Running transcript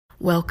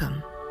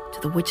Welcome to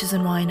the Witches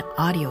and Wine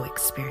audio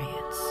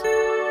experience.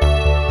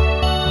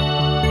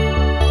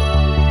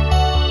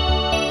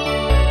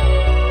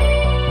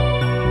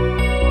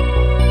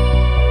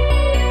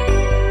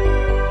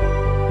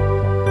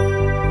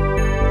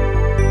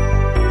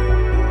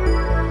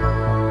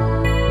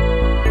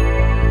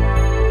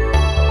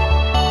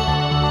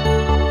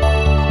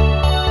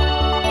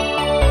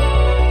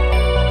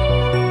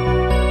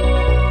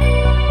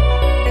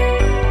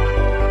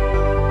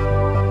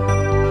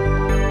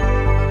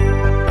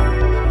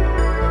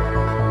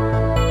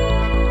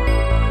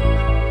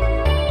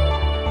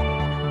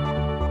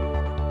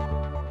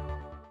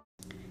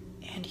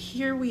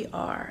 Here we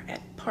are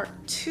at part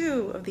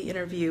 2 of the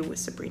interview with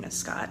Sabrina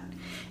Scott.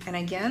 And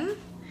again,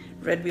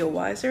 Red Wheel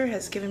Wiser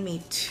has given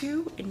me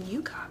 2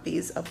 new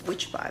copies of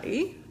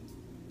Witchbody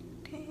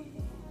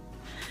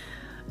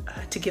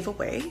to give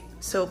away.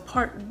 So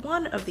part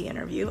 1 of the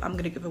interview, I'm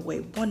going to give away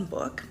 1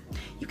 book.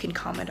 You can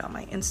comment on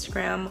my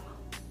Instagram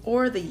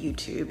or the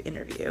YouTube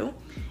interview,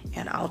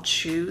 and I'll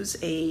choose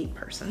a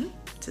person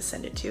to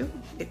send it to.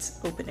 It's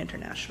open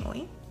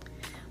internationally.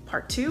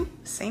 Part 2,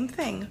 same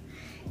thing.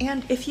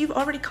 And if you've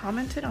already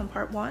commented on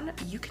part 1,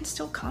 you can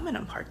still comment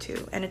on part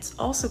 2. And it's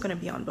also going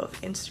to be on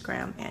both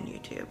Instagram and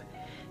YouTube.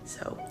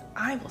 So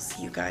I will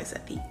see you guys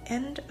at the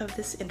end of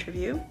this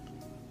interview.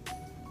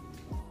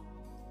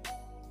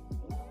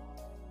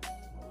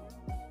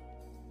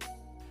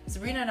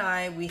 Sabrina and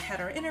I, we had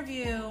our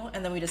interview,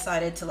 and then we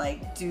decided to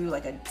do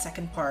a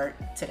second part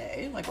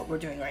today, like what we're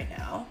doing right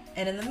now.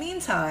 And in the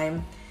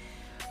meantime,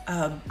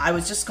 I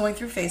was just going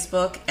through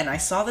Facebook and I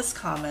saw this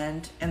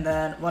comment, and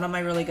then one of my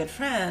really good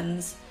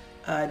friends,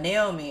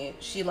 Naomi,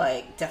 she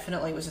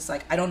definitely was just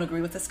I don't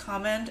agree with this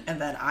comment.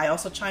 And then I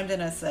also chimed in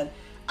and said,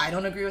 I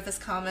don't agree with this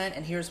comment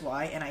and here's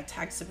why. And I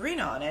tagged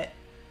Sabrina on it.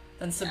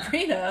 Then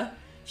Sabrina,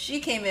 she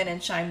came in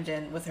and chimed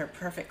in with her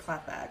perfect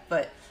clapback.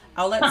 But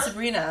I'll let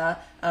Sabrina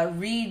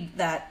read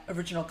that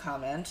original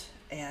comment.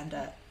 And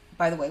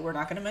by the way, we're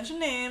not going to mention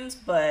names,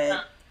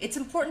 but it's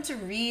important to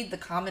read the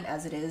comment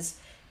as it is,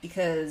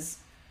 because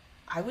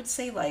I would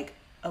say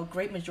a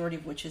great majority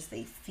of witches,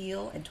 they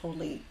feel and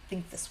totally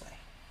think this way.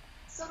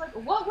 So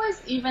what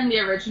was even the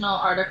original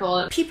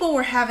article? People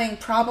were having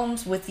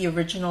problems with the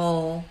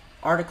original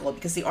article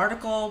because the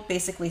article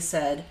basically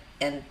said,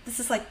 and this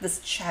is this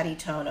chatty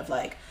tone of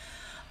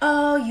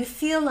oh, you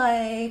feel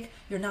like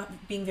you're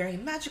not being very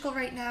magical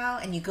right now,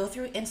 and you go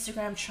through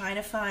Instagram trying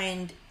to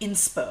find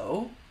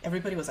inspo.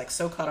 Everybody was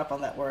so caught up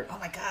on that word. Oh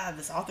my God,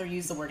 this author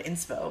used the word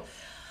inspo.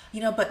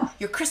 But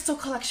your crystal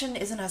collection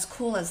isn't as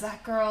cool as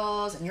that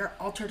girl's, and your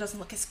altar doesn't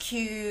look as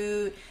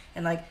cute,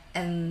 and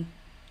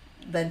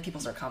then people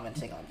start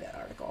commenting on that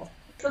article.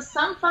 So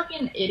some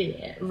fucking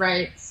idiot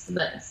writes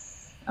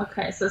this.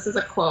 Okay, so this is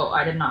a quote.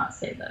 I did not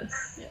say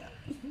this.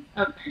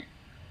 Yeah. Okay.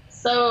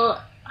 So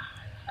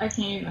I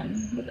can't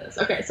even with this.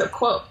 Okay, so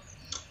quote: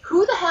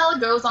 "Who the hell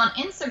goes on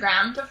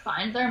Instagram to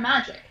find their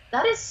magic?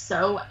 That is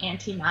so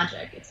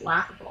anti-magic. It's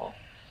laughable.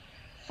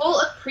 Full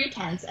of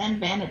pretense and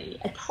vanity,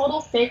 a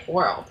total fake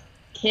world.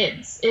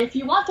 Kids, if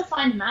you want to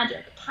find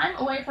magic, time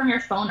away from your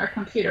phone or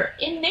computer,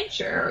 in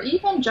nature, or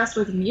even just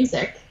with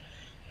music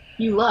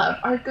you love,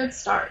 are good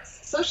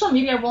starts. Social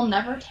media will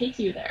never take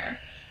you there.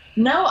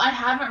 No, I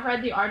haven't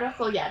read the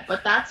article yet,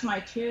 but that's my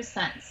 2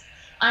 cents.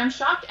 I'm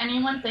shocked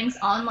anyone thinks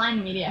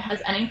online media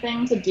has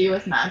anything to do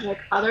with magic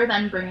other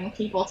than bringing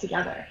people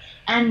together,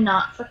 and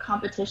not for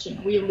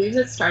competition. We lose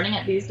it starting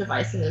at these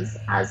devices,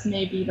 as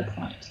may be the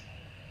point."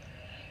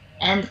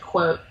 End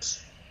quote.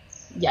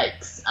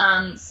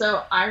 Yikes.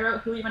 So I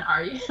wrote, "Who even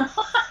are you?"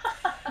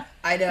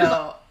 I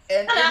know.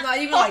 And it's not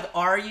even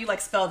are you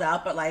spelled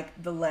out, but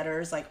the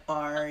letters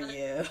are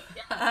you.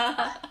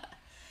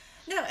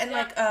 No, and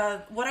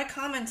what I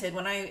commented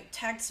when I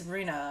tagged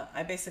Sabrina,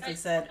 I basically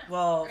said,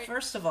 well,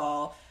 first of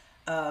all,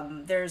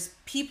 there's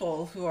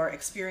people who are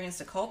experienced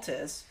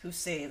occultists who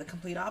say the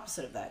complete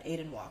opposite of that.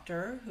 Aidan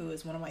Wachter, who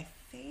is one of my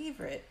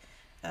favorite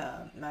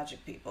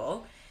magic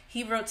people,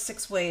 he wrote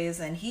 6 Ways,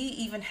 and he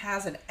even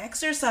has an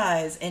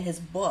exercise in his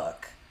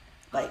book,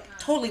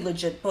 totally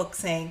legit book,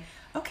 saying,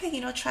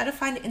 okay, try to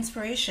find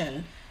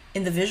inspiration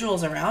in the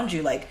visuals around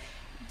you.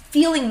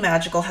 Feeling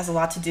magical has a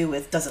lot to do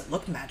with, does it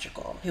look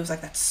magical? He was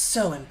that's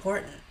so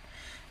important.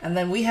 And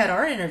then we had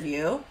our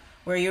interview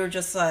where you were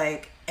just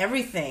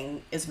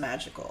everything is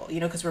magical,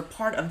 because we're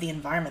part of the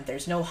environment.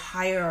 There's no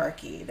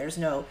hierarchy.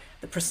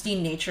 The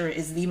pristine nature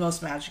is the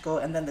most magical,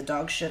 and then the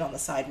dog shit on the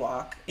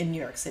sidewalk in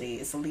New York City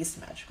is the least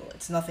magical.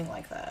 It's nothing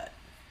like that.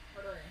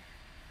 Totally.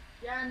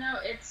 Yeah, no,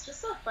 it's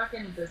just a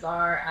fucking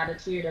bizarre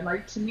attitude,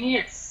 and to me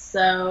it's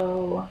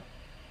so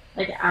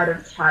out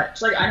of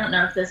touch. I don't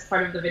know if this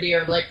part of the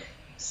video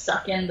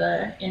stuck in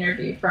the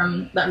interview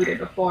from that we did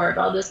before,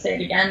 but I'll just say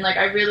it again.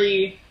 I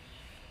really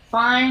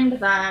find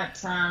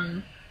that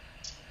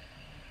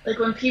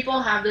when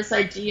people have this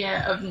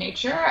idea of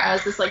nature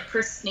as this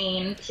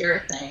pristine,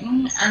 pure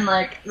thing, and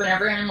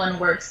whenever anyone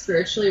works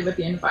spiritually with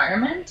the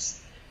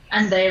environment,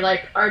 and they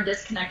are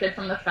disconnected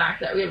from the fact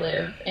that we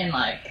live in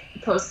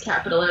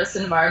post-capitalist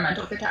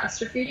environmental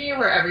catastrophe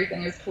where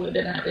everything is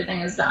polluted and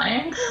everything is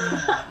dying.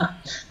 Yeah.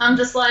 I'm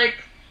just like,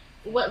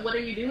 what are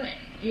you doing?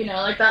 You know,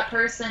 like that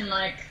person,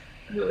 like,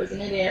 who is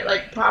an idiot,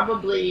 like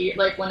probably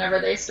like whenever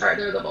they start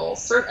their little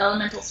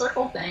elemental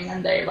circle thing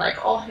and they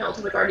like all hail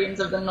to the guardians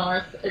of the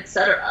north,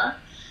 etc.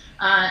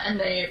 And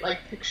they like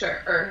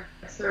picture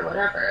Earth or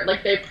whatever,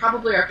 like they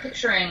probably are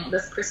picturing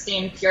this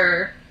pristine,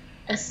 pure,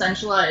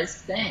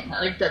 essentialized thing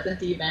that like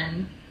doesn't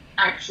even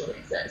actually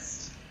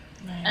exist.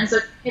 Right. And so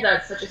to me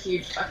that's such a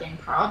huge fucking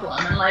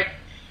problem. And like,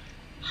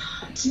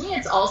 to me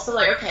it's also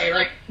like, okay,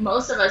 like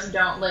most of us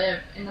don't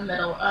live in the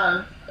middle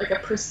of like a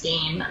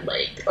pristine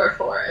lake or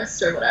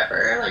forest or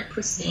whatever, like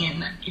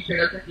pristine nature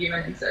doesn't even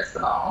exist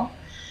at all.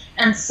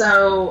 And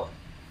so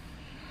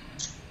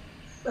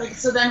like,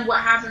 so then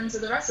what happens to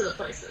the rest of the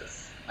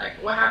places? Like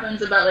what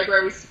happens about like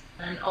where we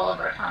spend all of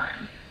our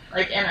time,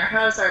 like in our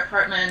house, our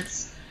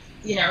apartments,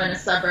 you know, in a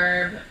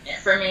suburb.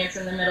 For me it's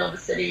in the middle of the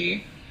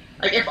city.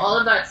 Like if all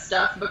of that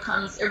stuff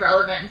becomes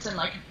irrelevant and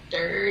like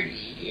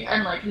dirty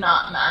and like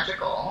not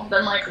magical,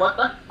 then like what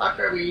the fuck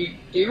are we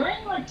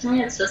doing? Like to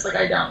me it's just like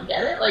I don't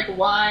get it. Like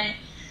why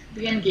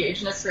be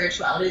engaged in a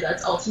spirituality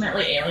that's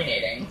ultimately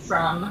alienating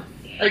from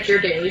like your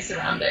daily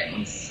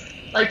surroundings?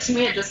 Like to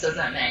me it just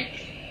doesn't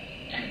make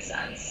any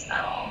sense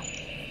at all.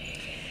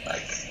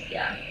 Like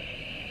yeah.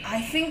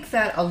 I think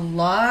that a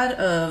lot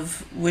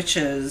of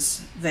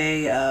witches,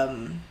 they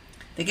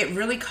get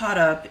really caught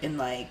up in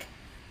like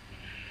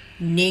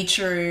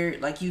nature,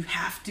 like you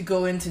have to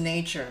go into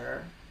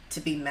nature to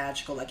be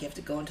magical, like you have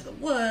to go into the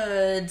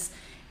woods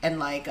and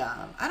like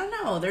I don't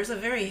know, there's a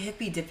very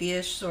hippy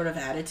dippy-ish sort of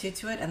attitude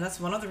to it, and that's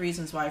one of the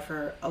reasons why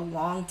for a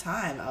long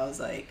time I was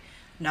like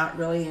not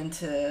really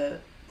into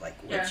like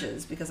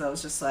witches, because I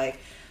was just like,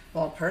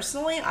 well,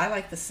 personally I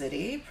like the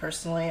city,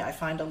 personally I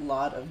find a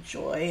lot of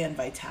joy and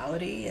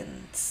vitality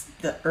in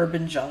the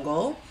urban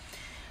jungle.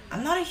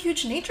 I'm not a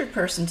huge nature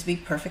person, to be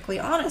perfectly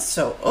honest,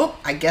 so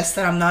I guess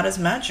that I'm not as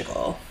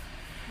magical.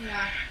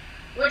 Yeah,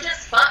 which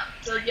is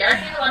fucked. Like, yeah, I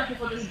think a lot of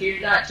people just do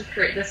that to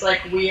create this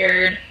like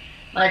weird,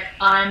 like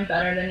I'm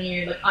better than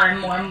you, like I'm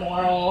more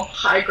moral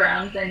high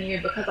ground than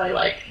you because I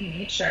like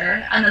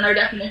nature, and then their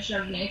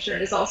definition of nature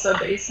is also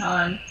based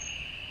on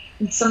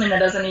something that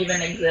doesn't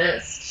even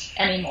exist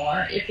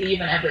anymore, if it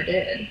even ever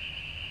did.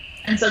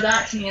 And so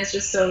that to me is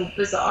just so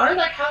bizarre.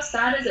 Like, how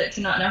sad is it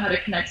to not know how to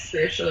connect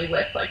spiritually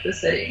with like the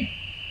city,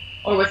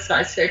 or with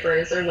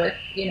skyscrapers, or with,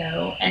 you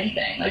know,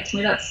 anything? Like to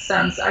me that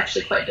sounds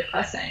actually quite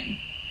depressing.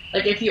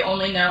 Like, if you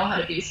only know how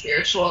to be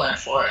spiritual in a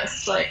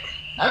forest, like,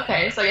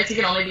 okay, so I guess you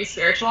can only be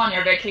spiritual on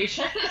your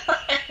vacation?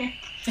 Like,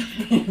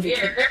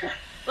 weird.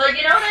 Like,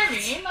 you know what I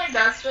mean? Like,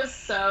 that's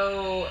just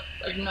so,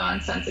 like,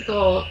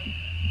 nonsensical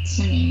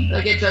to me.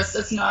 Like,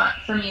 it's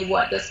not, for me,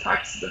 what this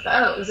practice is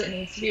about, is it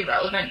needs to be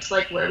relevant to,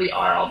 like, where we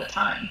are all the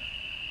time.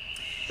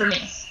 For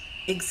me.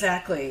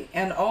 Exactly.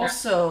 And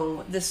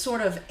also, this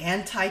sort of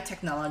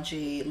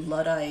anti-technology,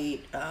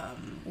 Luddite,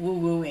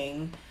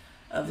 woo-wooing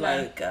of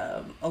like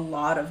a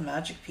lot of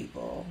magic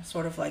people,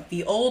 sort of like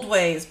the old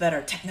way is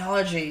better,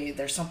 technology,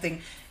 there's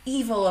something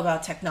evil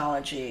about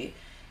technology,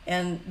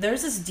 and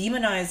there's this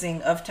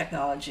demonizing of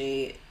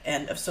technology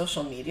and of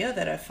social media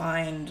that I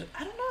find,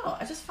 I don't know,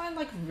 I just find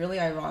like really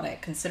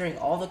ironic, considering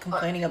all the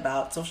complaining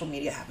about social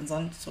media happens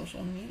on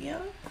social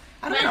media.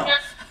 I don't know.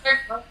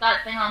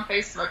 That thing on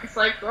Facebook, it's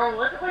like, girl,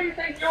 what do you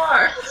think you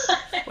are?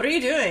 What are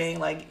you doing?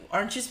 Like,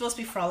 aren't you supposed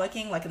to be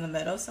frolicking like in the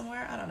meadow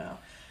somewhere? I don't know.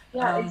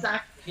 Yeah,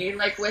 exactly.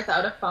 Like,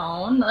 without a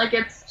phone. Like,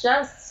 it's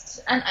just...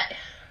 And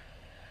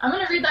I'm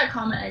going to read that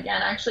comment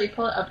again. Actually,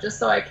 pull it up just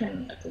so I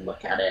can like,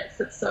 look at it,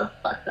 because it's so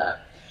fucked up.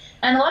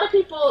 And a lot of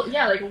people,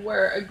 like,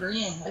 were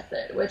agreeing with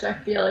it, which I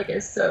feel like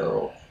is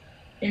so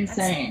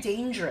insane. That's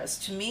dangerous.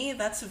 To me,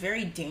 that's a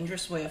very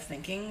dangerous way of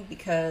thinking,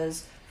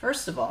 because,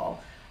 first of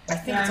all, I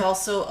think it's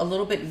also a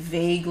little bit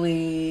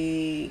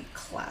vaguely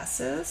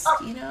classist,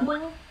 you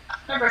know?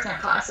 100%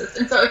 classist.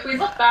 And so if we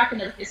look back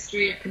into the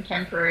history of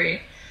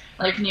contemporary,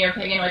 like,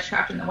 neo-pagan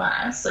witchcraft in the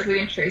West, like, we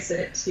can trace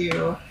it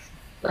to,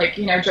 like,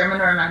 you know, German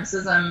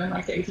Romanticism in,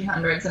 like, the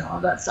 1800s and all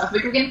of that stuff.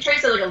 Like, we can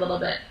trace it, like, a little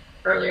bit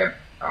earlier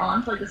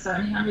on, to, like, the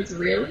 1700s,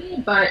 really,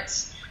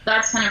 but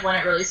that's kind of when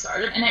it really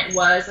started, and it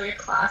was, like, a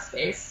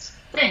class-based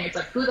thing. It's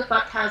like, who the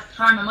fuck has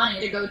time and money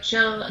to go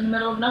chill in the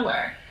middle of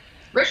nowhere?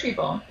 Rich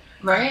people.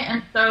 Right?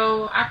 And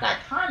so at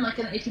that time, like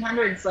in the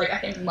 1800s, like I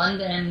think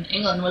London,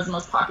 England was the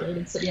most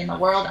populated city in the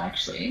world,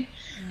 actually.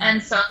 Mm-hmm.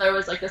 And so there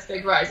was like this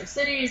big rise of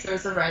cities, there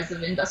was the rise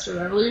of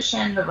industrial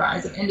revolution, the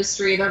rise of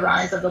industry, the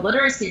rise of the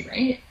literacy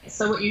rate.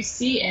 So what you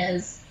see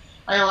is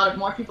like a lot of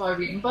more people are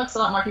reading books, a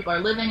lot more people are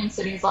living in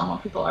cities, a lot more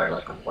people are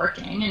like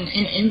working in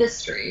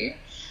industry.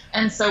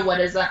 And so what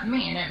does that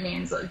mean? It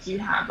means like you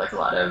have like a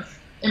lot of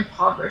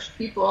impoverished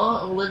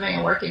people living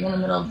and working in the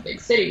middle of a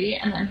big city,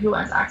 and then who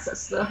has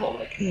access to the whole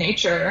like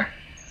nature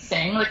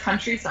thing, the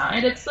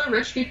countryside? It's the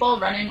rich people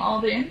running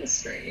all the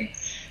industry.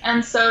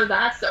 And so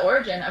that's the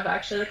origin of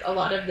actually like a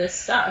lot of this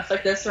stuff,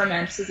 like this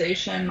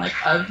romanticization like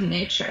of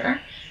nature,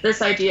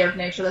 this idea of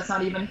nature that's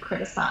not even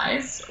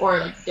criticized or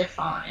like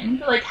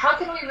defined. Like, how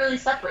can we really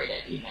separate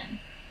it even,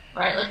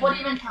 right? Like, what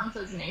even counts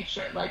as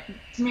nature? Like,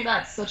 to me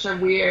that's such a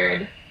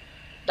weird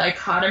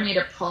dichotomy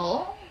to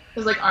pull.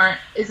 Because like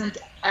isn't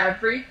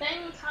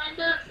everything kind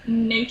of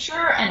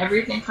nature and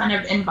everything kind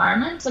of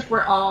environment? Like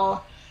we're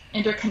all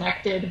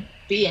interconnected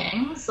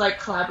beings, like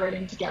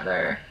collaborating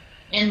together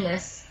in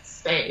this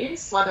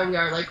space, whether we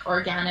are like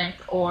organic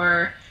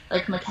or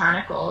like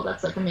mechanical.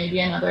 That's like maybe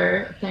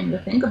another thing to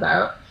think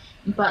about.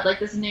 But like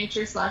this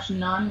nature slash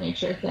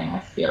non-nature thing, I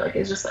feel like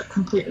is just like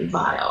completely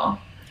vile.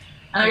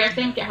 And like I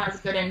think it has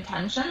good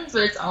intentions,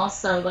 but it's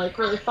also like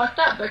really fucked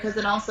up because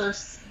it also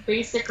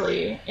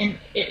basically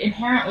it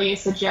inherently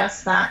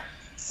suggests that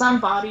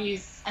some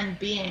bodies and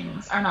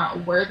beings are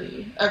not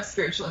worthy of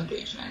spiritual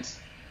engagement.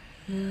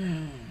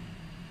 And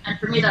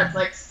for me, that's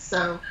like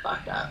so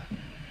fucked up.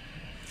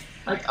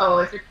 Like, oh,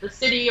 if it's the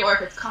city or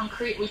if it's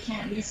concrete, we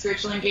can't be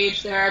spiritually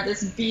engaged there.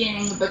 This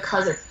being,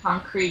 because it's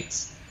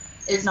concrete,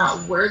 is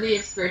not worthy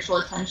of spiritual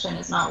attention,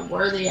 is not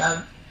worthy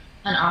of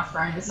an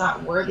offering, is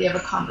not worthy of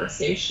a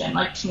conversation.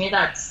 Like, to me,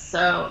 that's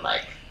so,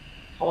 like,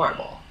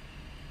 horrible.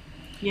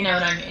 You know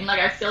what I mean? Like,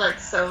 I feel like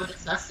so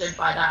disgusted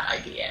by that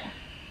idea.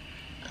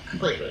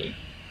 Completely.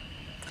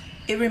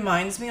 It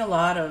reminds me a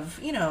lot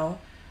of,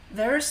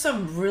 there are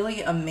some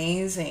really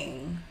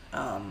amazing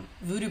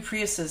voodoo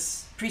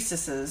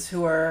priestesses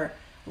who are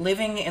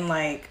living in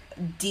like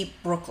deep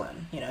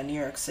Brooklyn, New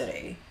York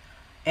City,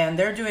 and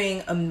they're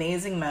doing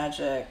amazing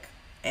magic,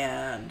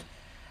 and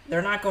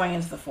they're not going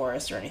into the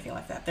forest or anything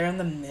like that. They're in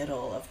the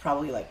middle of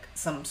probably like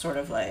some sort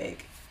of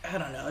like, I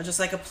don't know, just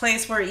like a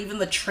place where even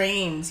the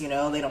trains, they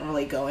don't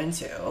really go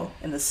into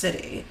in the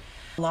city.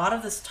 A lot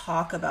of this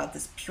talk about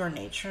this pure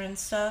nature and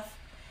stuff,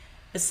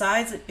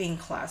 besides it being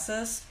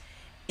classist,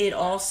 it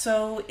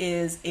also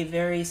is a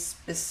very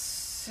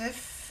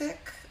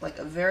specific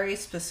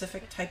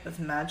type of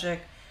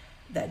magic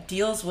that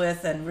deals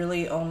with and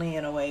really only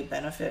in a way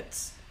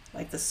benefits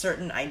like the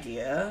certain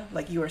idea,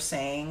 like you were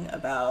saying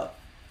about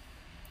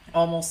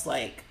almost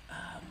like,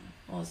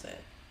 what was it?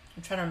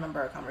 I'm trying to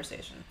remember our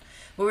conversation.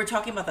 We were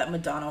talking about that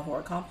Madonna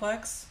whore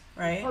complex,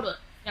 right? Totally.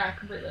 Yeah,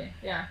 completely.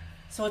 Yeah.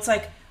 So it's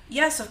like,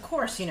 yes, of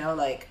course,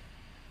 like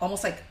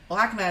almost like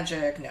black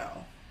magic,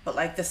 no. But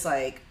like this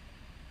like,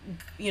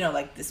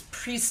 like this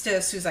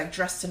priestess who's like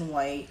dressed in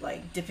white,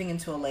 like dipping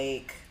into a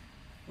lake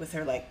with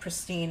her like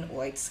pristine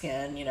white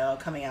skin,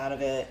 coming out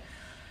of it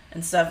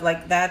and stuff.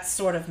 Like that's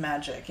sort of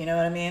magic, you know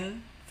what I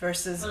mean?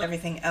 Versus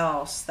everything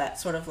else, that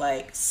sort of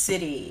like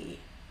city,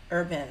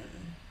 urban,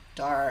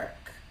 dark.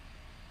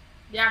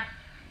 Yeah.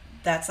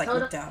 That's like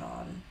looked down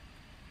on.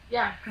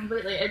 Yeah,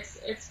 completely.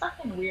 It's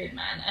fucking weird,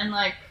 man. And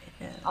like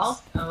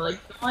also like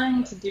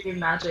going to do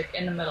magic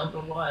in the middle of the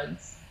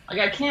woods. Like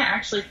I can't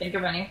actually think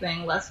of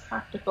anything less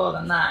practical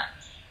than that.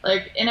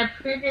 Like in a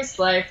previous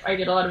life, I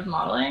did a lot of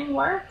modeling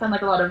work and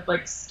like a lot of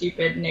like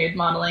stupid nude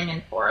modeling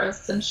in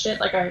forests and shit.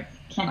 Like I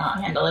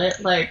cannot handle it.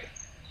 Like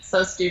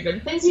so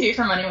stupid things you do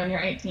for money when you're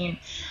 18.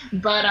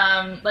 But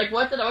like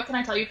what can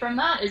I tell you from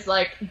that is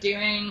like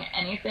doing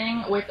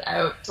anything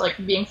without like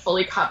being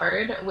fully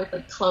covered with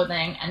like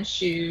clothing and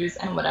shoes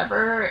and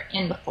whatever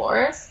in the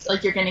forest.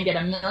 Like you're gonna get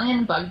a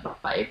million bug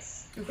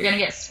bites. You're gonna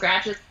get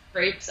scratches,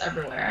 scrapes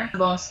everywhere. The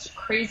most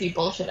crazy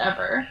bullshit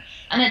ever.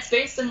 And it's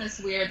based in this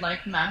weird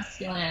like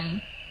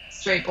masculine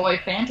straight boy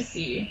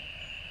fantasy.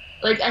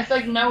 Like I feel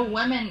like no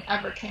women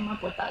ever came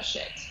up with that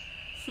shit.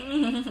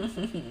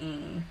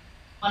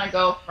 Want to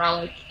go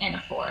frolic in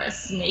a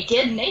forest,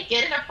 naked in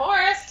a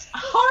forest.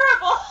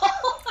 Horrible.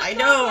 I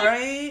know,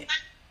 right?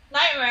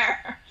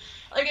 Nightmare.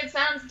 Like it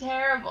sounds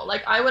terrible.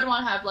 Like I would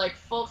want to have like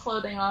full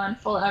clothing on,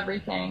 full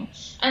everything.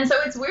 And so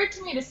it's weird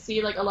to me to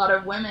see like a lot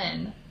of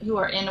women who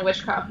are in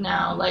witchcraft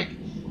now, like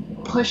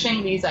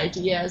pushing these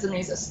ideas and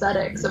these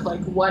aesthetics of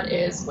like what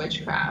is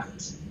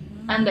witchcraft,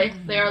 and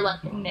they're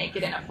like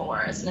naked in a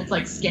forest, and it's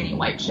like skinny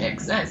white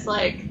chicks, and it's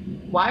like,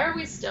 why are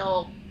we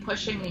still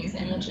pushing these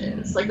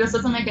images? Like this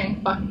doesn't make any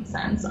fucking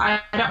sense. I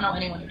don't know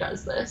anyone who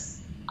does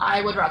this.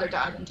 I would rather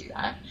die than do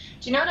that.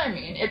 Do you know what I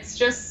mean? It's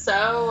just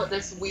so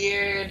this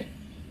weird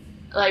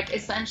like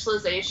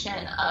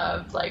essentialization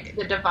of like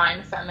the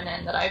divine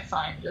feminine that I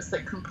find just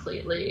like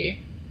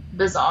completely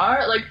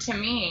bizarre. Like to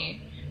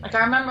me, like I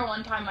remember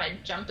one time I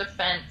jumped a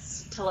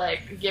fence to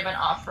like give an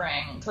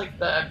offering to like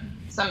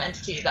some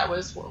entity that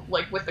was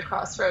like with the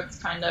crossroads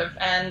kind of,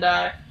 and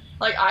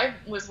like I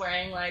was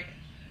wearing like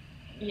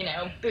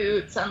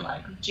boots and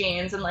like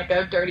jeans and like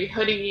a dirty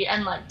hoodie,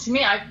 and like to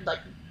me I like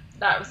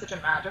that was such a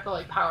magical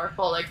like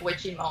powerful like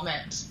witchy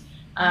moment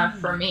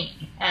for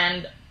me,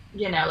 and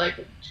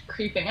like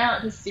creeping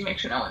out to make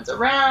sure no one's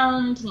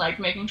around, and like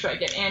making sure I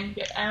get in,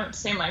 get out,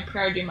 say my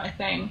prayer, do my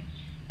thing,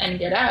 and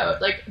get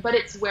out. Like, but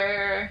it's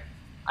where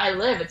I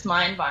live. It's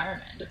my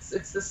environment. It's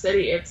the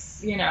city.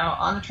 It's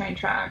on the train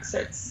tracks.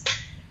 It's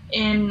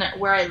in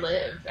where I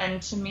live,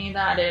 and to me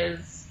that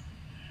is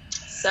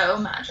so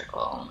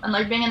magical. And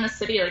like being in the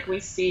city, like we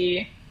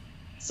see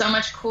so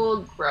much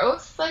cool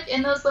growth like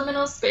in those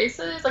liminal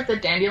spaces, like the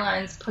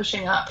dandelions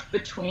pushing up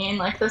between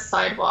like the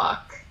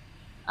sidewalk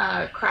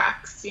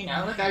cracks,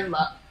 like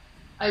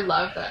I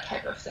love that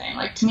type of thing.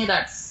 Like to me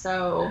that's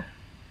so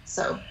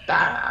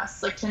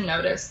badass, like to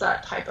notice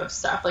that type of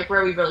stuff, like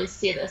where we really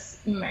see this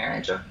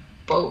marriage of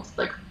both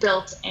like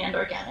built and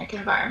organic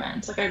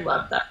environment. Like I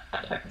love that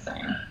type of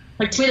thing.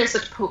 Like to me, there's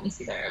such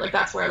potency there. Like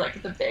that's where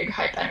like the big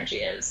hype energy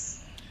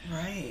is.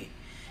 Right.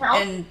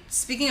 And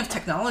speaking of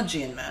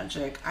technology and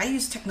magic, I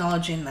use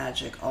technology and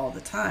magic all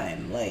the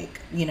time.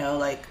 Like, you know,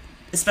 like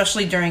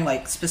especially during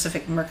like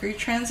specific Mercury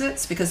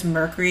transits, because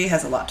Mercury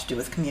has a lot to do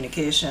with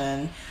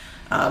communication.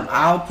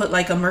 I'll put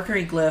like a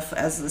Mercury glyph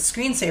as the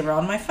screensaver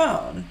on my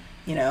phone,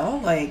 you know,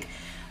 like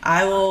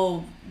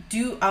I'll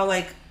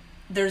like,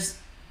 there's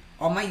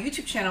on my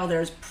YouTube channel,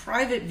 there's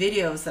private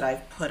videos that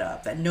I've put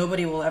up that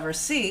nobody will ever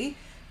see,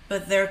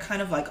 but they're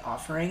kind of like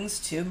offerings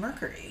to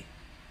Mercury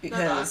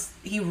because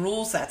he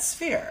rules that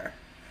sphere.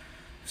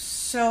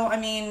 So, I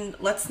mean,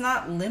 let's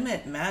not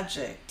limit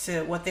magic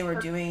to what they were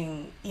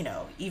doing, you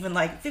know, even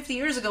like 50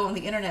 years ago when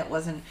the internet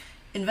wasn't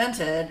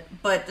invented.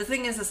 But the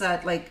thing is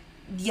that, like,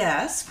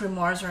 yes,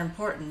 grimoires are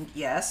important.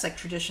 Yes, like,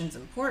 tradition's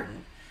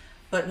important.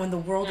 But when the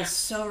world is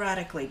so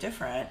radically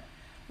different,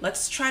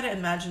 let's try to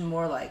imagine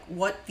more like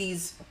what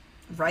these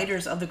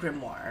writers of the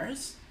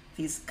grimoires,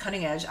 these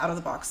cutting-edge,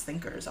 out-of-the-box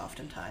thinkers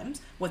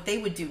oftentimes, what they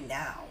would do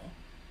now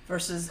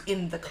versus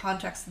in the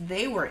context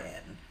they were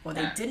in when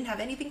they didn't have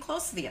anything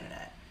close to the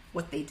internet,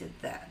 what they did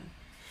then.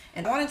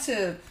 And I wanted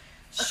to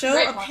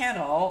show a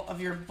panel of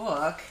your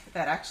book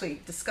that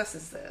actually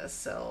discusses this.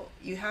 So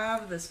you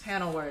have this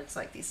panel where it's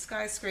like these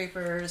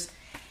skyscrapers,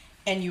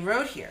 and you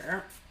wrote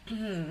here,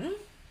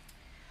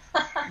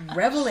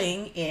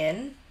 reveling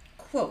in,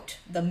 quote,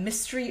 the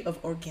mystery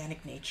of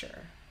organic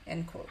nature,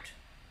 end quote.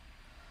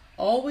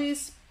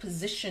 Always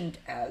positioned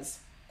as,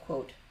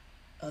 quote,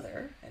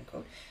 other, end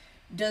quote,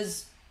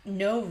 does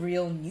no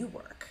real new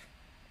work.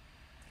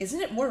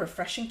 Isn't it more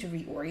refreshing to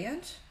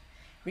reorient,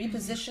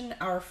 reposition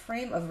our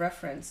frame of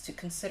reference to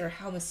consider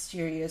how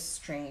mysterious,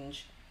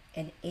 strange,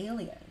 and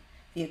alien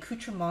the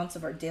accoutrements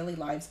of our daily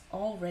lives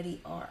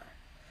already are?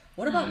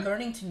 What about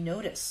learning to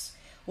notice?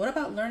 What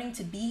about learning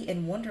to be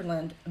in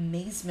wonderland,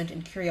 amazement,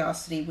 and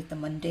curiosity with the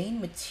mundane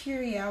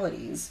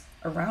materialities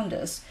around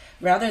us,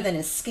 rather than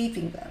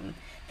escaping them,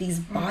 these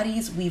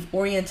bodies we've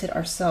oriented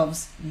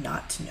ourselves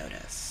not to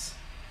notice?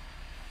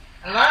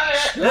 I love it.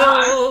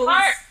 Chills.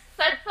 Smart.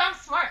 Said some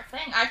smart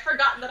thing. I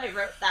forgot that I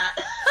wrote that.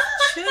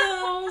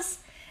 Chills.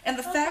 And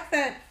the fact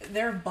that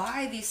they're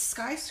by these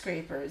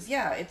skyscrapers,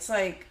 yeah, it's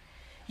like,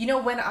 you know,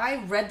 when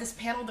I read this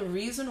panel, the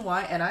reason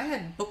why, and I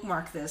had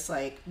bookmarked this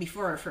like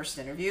before our first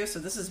interview, so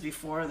this is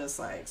before this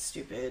like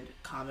stupid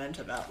comment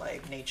about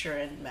like nature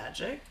and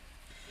magic.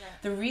 Yeah.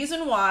 The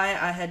reason why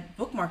I had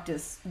bookmarked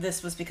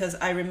this was because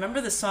I remember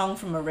the song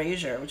from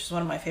Erasure, which is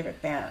one of my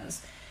favorite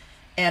bands.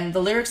 And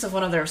the lyrics of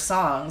one of their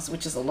songs,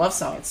 which is a love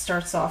song, it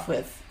starts off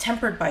with,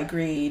 tempered by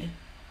greed,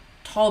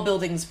 tall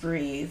buildings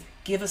breathe,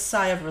 give a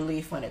sigh of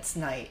relief when it's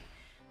night.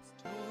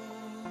 Tall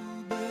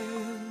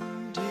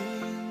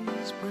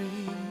buildings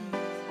breathe,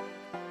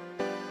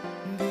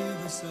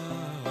 give a sigh.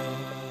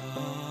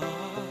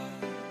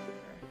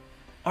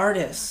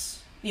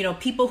 Artists, you know,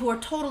 people who are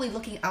totally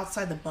looking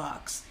outside the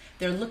box.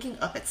 They're looking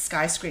up at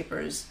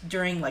skyscrapers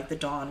during like the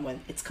dawn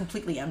when it's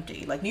completely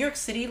empty. Like New York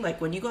City,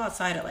 like when you go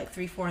outside at like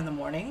 3, 4 in the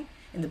morning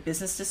in the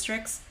business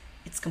districts,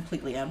 it's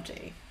completely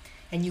empty.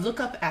 And you look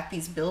up at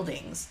these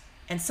buildings,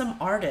 and some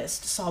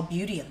artist saw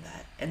beauty in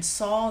that and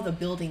saw the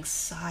buildings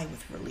sigh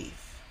with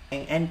relief.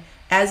 And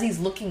as he's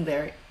looking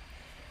there,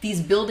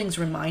 these buildings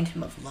remind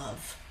him of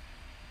love.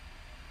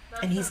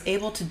 And he's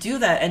able to do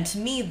that. And to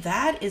me,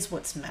 that is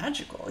what's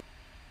magical.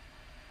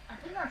 I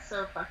think that's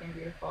so fucking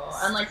beautiful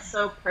and like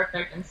so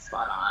perfect and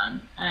spot on.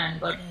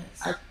 And like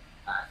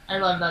I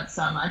love that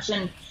so much.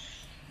 And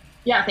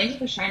yeah, thank you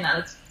for sharing that.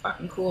 That's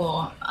fucking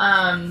cool.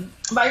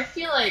 But I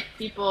feel like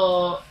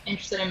people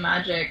interested in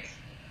magic,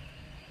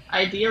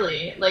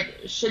 ideally, like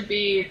should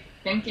be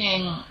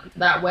thinking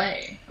that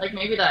way. Like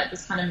maybe that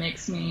just kind of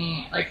makes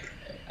me like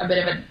a bit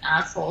of an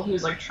asshole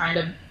who's like trying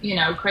to, you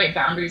know, create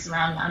boundaries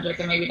around magic,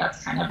 and maybe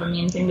that's kind of a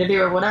mean thing to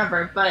do or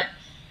whatever. But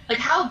like,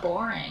 how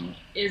boring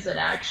is it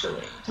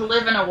actually to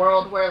live in a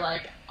world where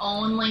like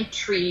only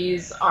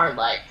trees are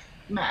like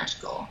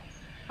magical?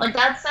 Like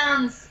that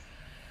sounds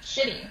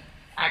shitty.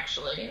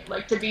 Actually,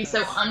 like to be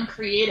so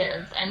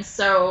uncreative and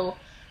so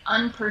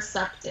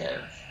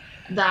unperceptive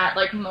that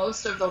like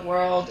most of the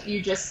world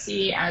you just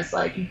see as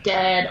like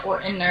dead or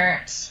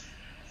inert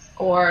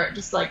or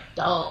just like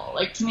dull.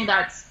 Like to me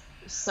that's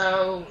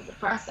so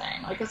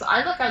depressing. Like, cause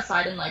I look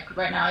outside and like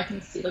right now I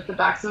can see like the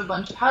backs of a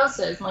bunch of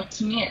houses, and like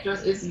to me it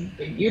just is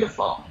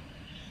beautiful.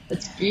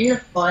 It's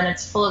beautiful and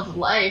it's full of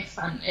life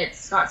and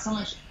it's got so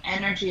much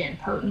energy and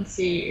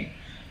potency.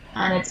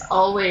 And it's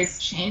always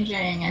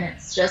changing, and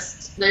it's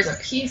just, there's a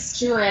peace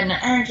to it and an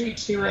energy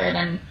to it,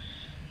 and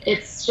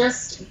it's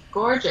just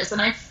gorgeous.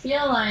 And I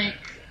feel like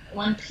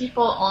when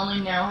people only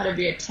know how to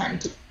be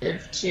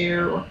attentive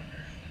to,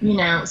 you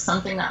know,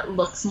 something that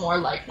looks more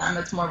like them,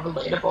 it's more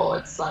relatable,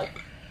 it's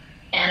like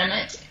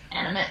animate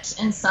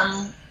in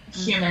some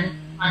human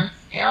time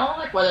scale,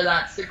 like whether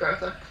that's the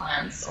growth of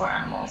plants or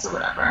animals or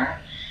whatever,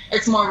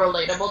 it's more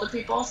relatable to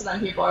people. So then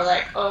people are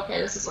like, oh,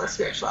 okay, this is where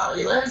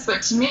spirituality lives.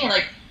 But to me,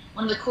 like,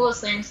 one of the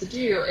coolest things to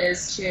do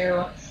is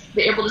to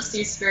be able to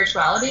see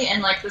spirituality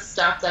in like the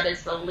stuff that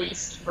is the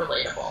least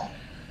relatable,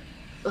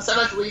 the stuff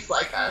that's least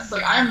like us.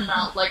 Like I'm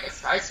not like a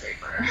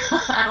skyscraper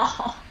at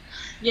all.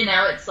 You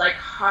know, it's like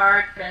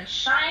hard and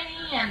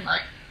shiny and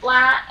like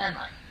flat and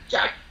like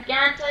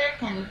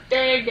gigantic and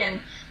big, and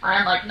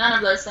I'm like none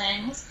of those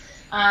things.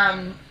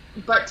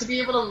 But to be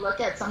able to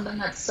look at something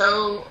that's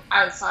so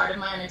outside of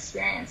my own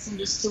experience and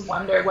just to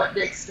wonder what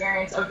the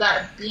experience of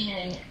that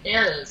being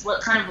is,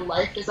 what kind of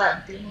life does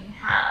that being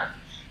have?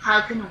 How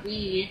can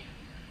we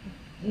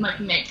like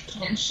make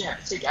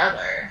kinship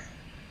together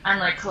and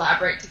like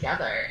collaborate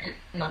together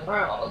in the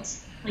world?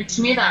 Like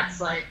to me, that's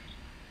like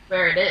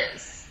where it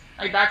is.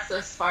 Like that's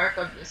the spark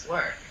of this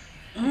work.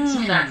 To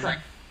me, that's like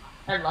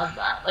I love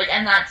that. Like,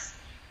 and that's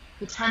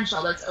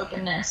potential. That's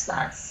openness.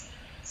 That's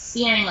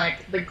seeing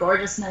like the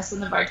gorgeousness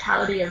and the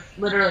vitality of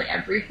literally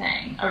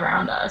everything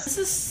around us. This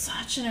is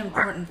such an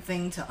important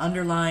thing to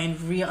underline,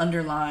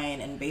 re-underline,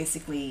 and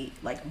basically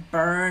like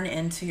burn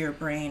into your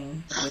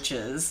brain, which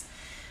is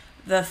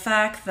the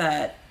fact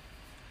that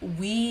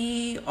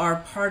we are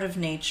part of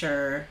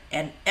nature,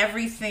 and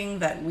everything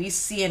that we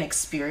see and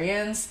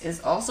experience is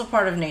also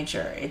part of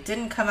nature. It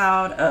didn't come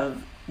out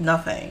of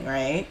nothing,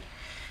 right?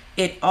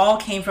 It all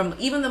came from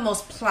even the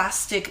most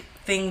plastic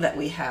thing that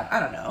we have. I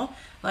don't know.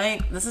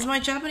 Like, this is my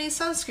Japanese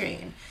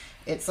sunscreen.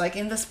 It's like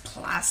in this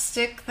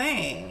plastic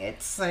thing.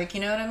 It's like, you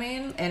know what I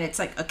mean? And it's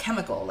like a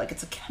chemical. Like,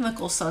 it's a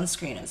chemical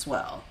sunscreen as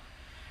well.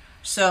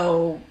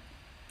 So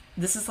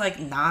this is like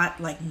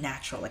not like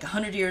natural. Like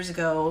 100 years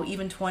ago,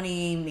 even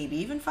 20, maybe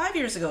even 5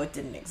 years ago, it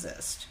didn't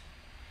exist.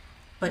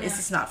 But is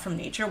this not from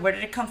nature? Where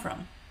did it come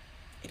from?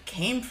 It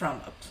came from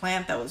a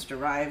plant that was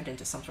derived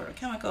into some sort of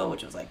chemical,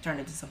 which was like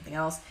turned into something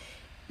else.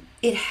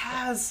 It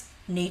has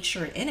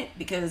nature in it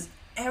because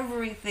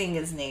everything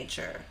is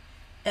nature.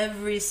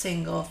 Every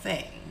single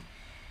thing.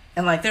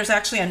 And like there's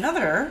actually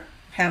another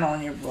panel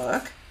in your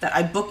book that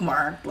I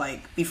bookmarked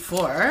like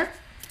before.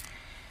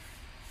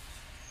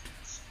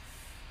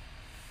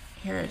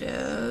 Here it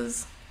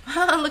is.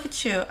 Look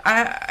at you.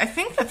 I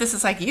think that this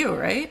is like you,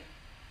 right?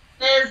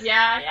 It is,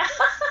 yeah.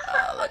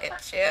 Oh, look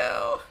at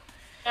you.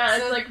 Yeah,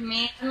 it's like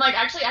me. I'm like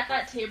actually at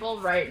that table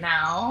right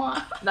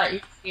now that you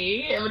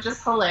see, which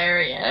is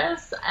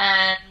hilarious.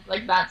 And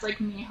like that's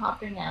like me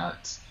hopping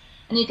out.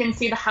 And you can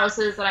see the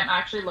houses that I'm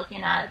actually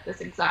looking at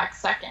this exact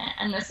second.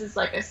 And this is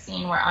like a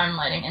scene where I'm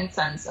lighting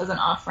incense as an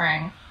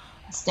offering,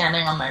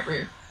 standing on my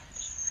roof,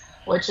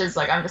 which is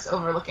like I'm just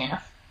overlooking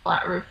a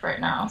flat roof right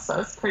now. So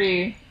it's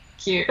pretty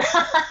cute to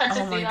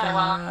see that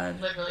while I'm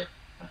literally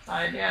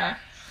outside. Yeah.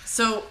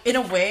 So in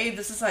a way,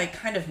 this is like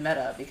kind of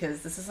meta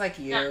because this is like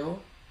you,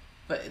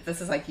 but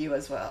this is like you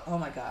as well. Oh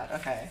my god.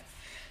 Okay.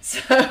 So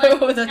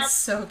that's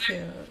so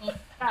cute.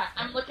 Yeah,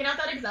 I'm looking out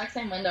that exact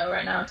same window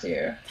right now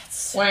too. That's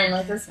so wearing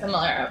like a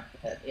similar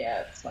outfit.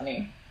 Yeah, it's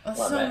funny. That's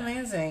so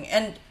amazing.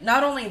 And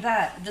not only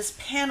that, this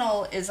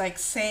panel is like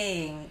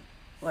saying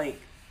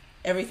like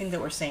everything that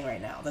we're saying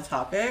right now, the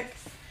topic.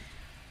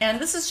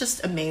 And this is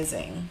just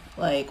amazing.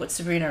 Like what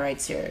Sabrina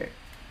writes here.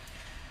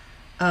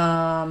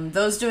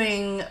 Those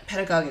doing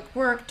pedagogic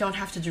work don't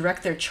have to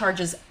direct their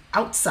charges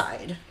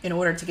outside in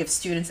order to give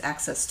students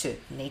access to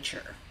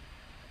nature.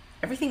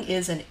 Everything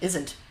is and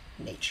isn't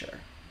nature.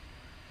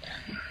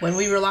 When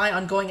we rely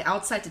on going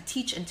outside to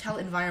teach and tell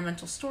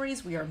environmental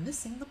stories, we are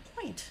missing the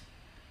point.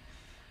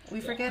 We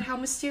forget how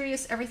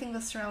mysterious everything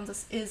that surrounds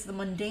us is. The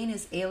mundane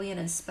is alien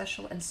and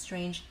special and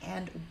strange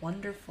and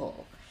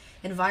wonderful.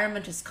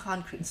 Environment is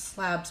concrete,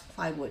 slabs,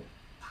 plywood,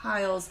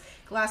 piles,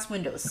 glass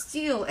windows,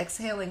 steel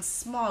exhaling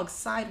smog,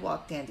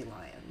 sidewalk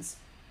dandelions.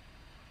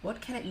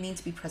 What can it mean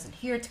to be present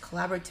here, to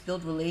collaborate, to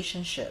build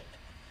relationship?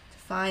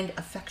 Find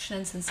affection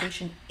and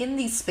sensation in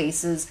these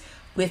spaces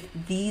with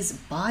these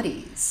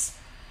bodies.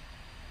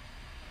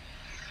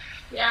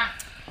 Yeah.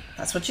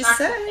 That's what you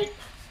said.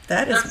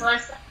 That's what I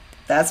said.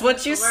 That's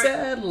what you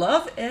said.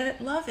 Love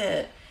it. Love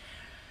it.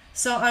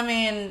 So, I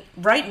mean,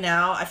 right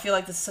now, I feel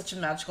like this is such a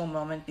magical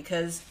moment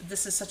because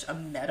this is such a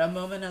meta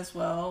moment as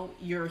well.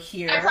 You're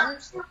here. I'm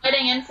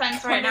lighting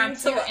incense right now,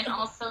 too, and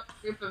also a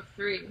group of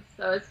three.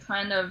 So it's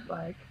kind of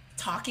like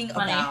talking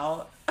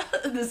about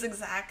this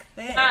exact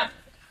thing. Yeah.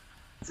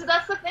 So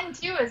that's the thing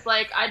too, is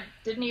like I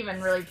didn't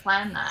even really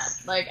plan that,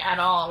 like at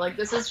all. Like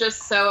this is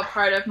just so a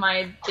part of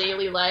my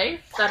daily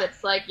life that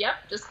it's like, yep,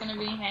 just gonna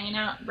be hanging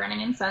out, burning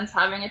incense,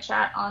 having a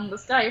chat on the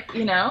Skype,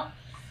 you know?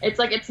 It's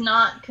like it's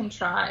not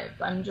contrived.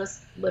 I'm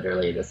just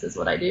literally, this is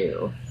what I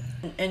do.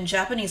 In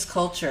Japanese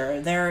culture,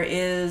 there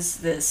is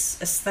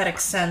this aesthetic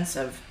sense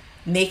of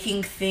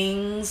making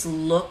things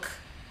look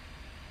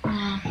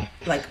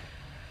like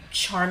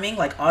charming,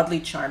 like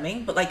oddly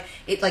charming, but like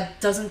it like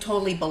doesn't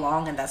totally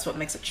belong, and that's what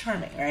makes it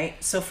charming, right?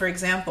 So for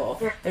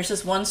example, there's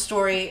this one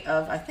story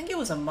of, I think it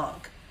was a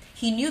monk.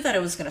 He knew that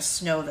it was going to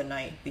snow the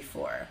night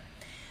before,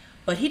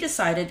 but he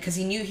decided, because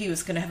he knew he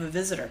was going to have a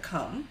visitor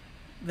come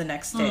the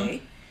next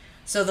day,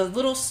 so the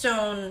little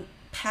stone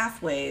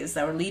pathways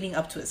that were leading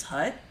up to his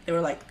hut, they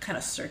were like kind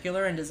of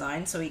circular in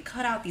design, so he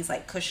cut out these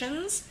like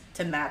cushions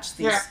to match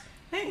these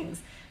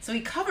things, so he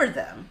covered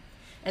them,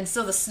 and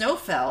so the snow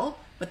fell,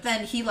 but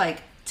then he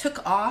like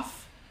took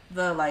off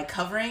the like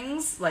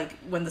coverings like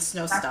when the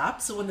snow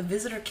stopped. So when the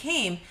visitor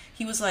came,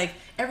 he was like,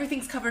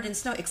 everything's covered in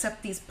snow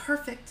except these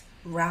perfect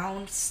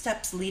round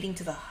steps leading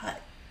to the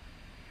hut.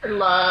 I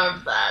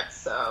love that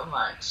so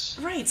much.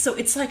 Right, so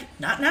it's like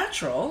not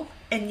natural,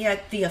 and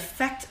yet the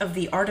effect of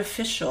the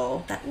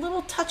artificial, that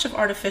little touch of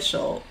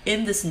artificial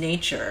in this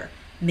nature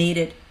made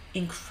it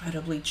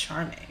incredibly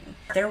charming.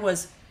 There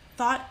was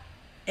thought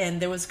and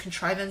there was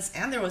contrivance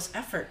and there was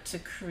effort to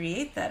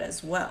create that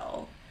as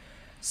well.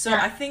 So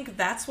I think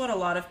that's what a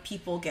lot of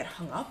people get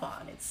hung up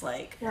on. It's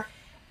like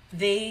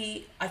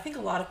I think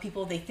a lot of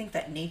people, they think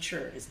that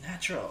nature is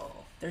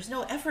natural. There's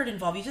no effort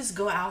involved. You just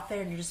go out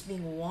there and you're just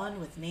being one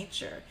with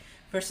nature.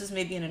 Versus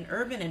maybe in an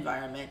urban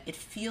environment, it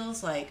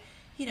feels like,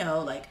 you know,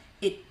 like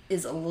it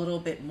is a little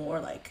bit more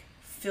like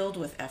filled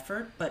with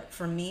effort. But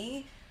for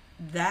me,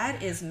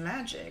 that is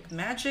magic.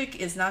 Magic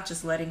is not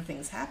just letting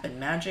things happen.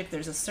 Magic,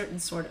 there's a certain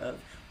sort of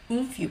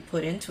oomph you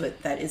put into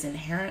it that is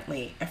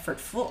inherently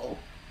effortful.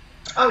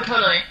 Oh,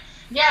 totally.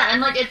 Yeah,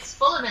 and like it's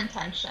full of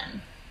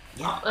intention.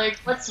 Yeah. Like,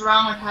 what's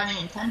wrong with having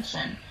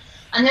intention?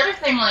 And the other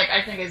thing, like,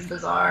 I think is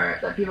bizarre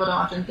that people don't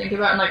often think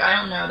about, and like, I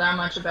don't know that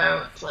much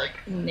about like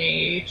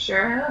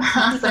nature,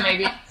 so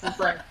maybe this is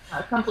like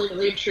not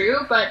completely true,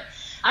 but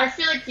I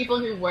feel like people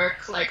who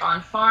work like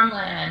on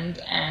farmland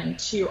and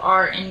who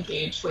are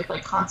engaged with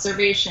like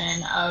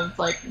conservation of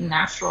like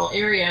natural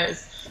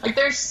areas, like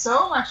there's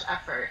so much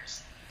effort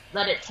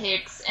that it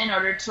takes in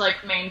order to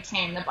like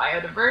maintain the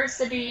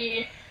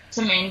biodiversity,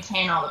 to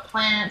maintain all the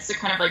plants, to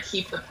kind of like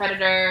keep the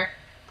predator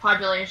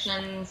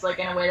populations like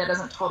in a way that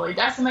doesn't totally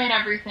decimate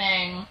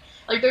everything.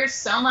 Like there's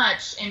so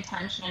much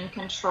intention and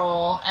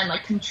control and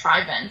like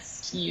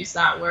contrivance, to use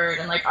that word,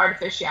 and like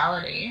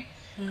artificiality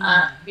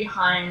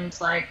behind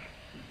like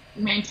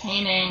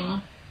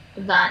maintaining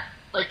that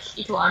like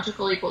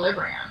ecological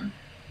equilibrium,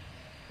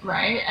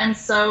 right? And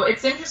so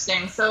it's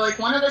interesting. So like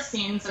one of the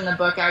scenes in the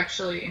book,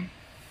 actually,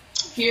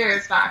 a few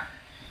years back,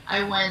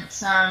 I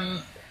went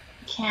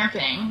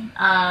camping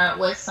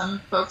with some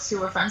folks who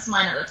were friends of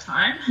mine at the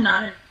time,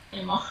 not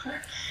anymore,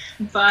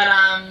 but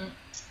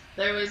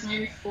there was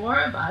maybe 4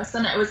 of us,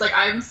 and it was like,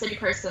 I'm a city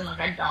person, like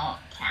I don't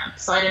camp,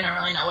 so I didn't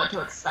really know what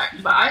to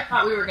expect, but I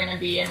thought we were going to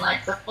be in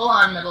like the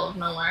full-on middle of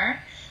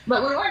nowhere,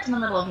 but we weren't in the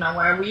middle of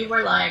nowhere. We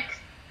were like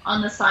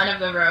on the side of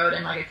the road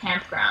in like a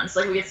campground, so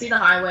like we could see the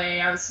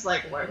highway. I was just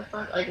like, where the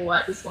fuck, like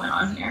what is going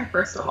on here?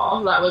 First of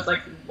all, that was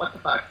like, what the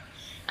fuck?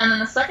 And then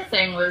the second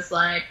thing was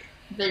like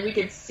that we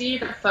could see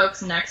the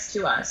folks next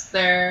to us,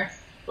 their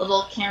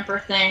little camper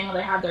thing,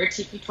 they had their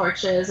tiki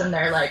torches and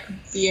their like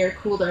beer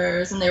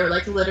coolers, and they were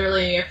like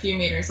literally a few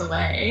meters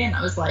away, and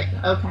I was like,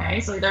 okay,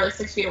 so they're like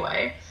 6 feet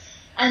away.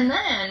 And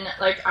then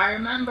like I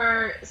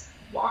remember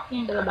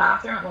walking to the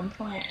bathroom at one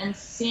point and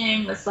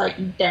seeing this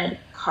like dead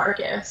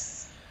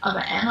carcass of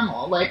an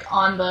animal like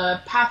on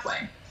the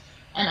pathway,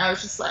 and I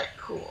was just like,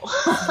 cool.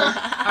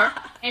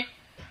 Right.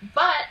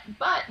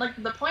 But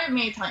like the point of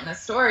me telling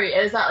this story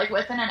is that like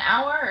within an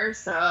hour or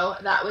so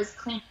that was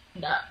cleaned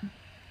up.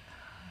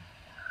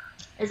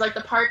 It's like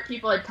the park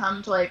people had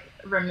come to like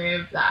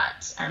remove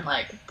that and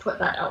like put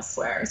that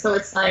elsewhere, so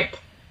it's like,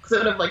 because it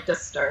would have like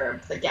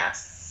disturbed the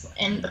guests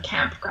in the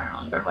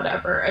campground or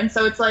whatever. And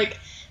so it's like,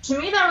 to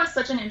me that was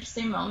such an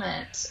interesting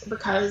moment,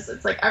 because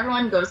it's like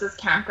everyone goes to this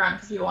campground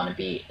because people want to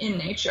be in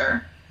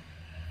nature,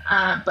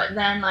 but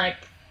then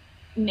like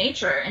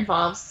nature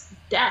involves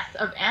death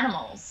of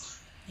animals.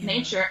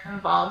 Nature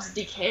involves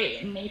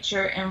decay.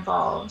 Nature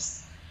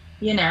involves,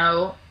 you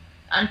know,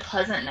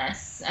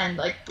 unpleasantness and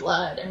like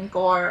blood and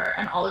gore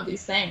and all of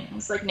these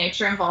things. Like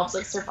nature involves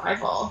like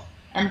survival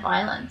and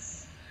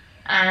violence,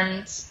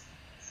 and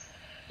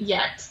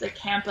yet the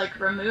camp like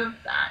removed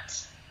that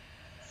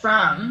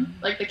from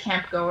like the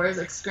camp goers'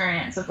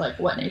 experience of like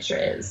what nature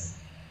is.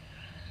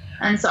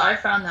 And so I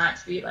found that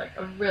to be like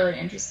a really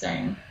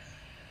interesting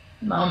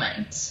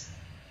moment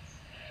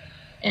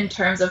in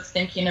terms of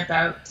thinking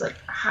about like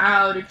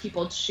how do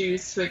people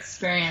choose to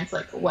experience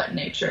like what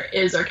nature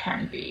is or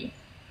can be,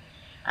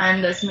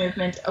 and this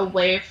movement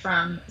away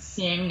from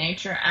seeing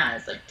nature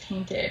as like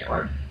tainted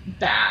or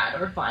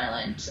bad or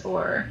violent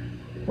or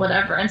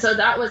whatever. And so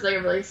that was like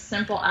a really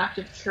simple act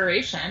of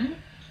curation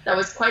that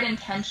was quite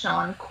intentional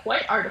and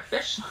quite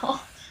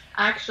artificial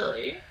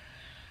actually,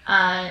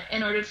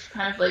 in order to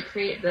kind of like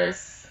create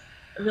this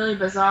really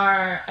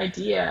bizarre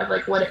idea of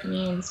like what it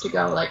means to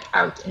go like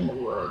out in the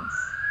woods.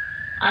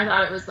 I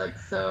thought it was like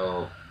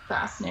so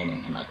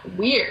fascinating and like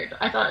weird.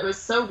 I thought it was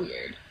so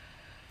weird.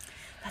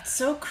 That's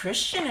so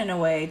Christian in a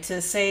way,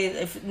 to say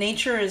if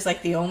nature is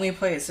like the only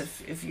place,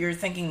 if you're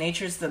thinking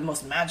nature is the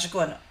most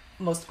magical and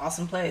most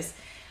awesome place,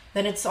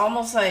 then it's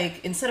almost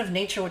like instead of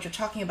nature, what you're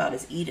talking about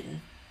is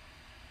Eden.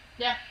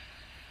 Yeah,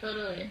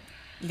 totally.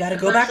 You got to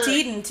go back to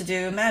Eden to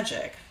do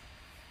magic.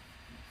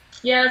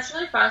 Yeah, it's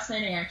really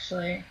fascinating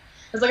actually.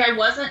 It's like I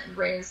wasn't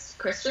raised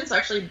Christian, so I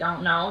actually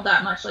don't know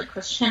that much like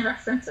Christian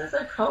references.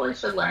 I probably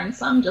should learn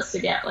some just to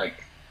get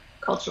like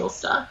cultural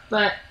stuff.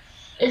 But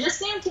it just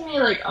seemed to me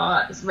like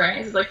odd,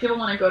 right? It's like people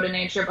want to go to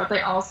nature, but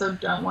they also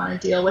don't want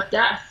to deal with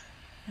death.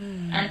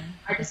 And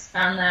I just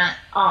found that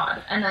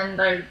odd. And then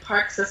the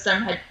park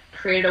system had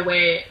created a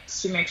way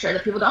to make sure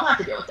that people don't have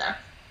to deal with death.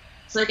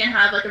 So they can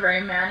have like a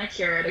very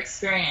manicured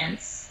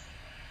experience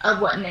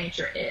of what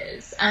nature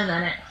is. And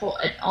then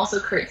it also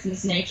creates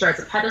this nature as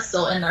a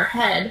pedestal in their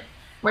head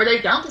where they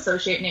don't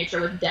associate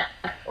nature with death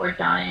or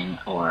dying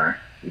or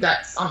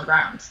guts on the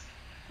ground.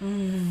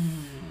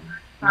 Found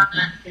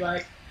that to be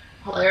like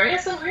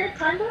hilarious and weird,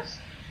 kind of.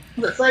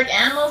 It's like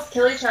animals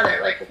kill each other.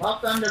 Like,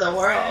 welcome to the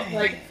world.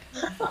 Like,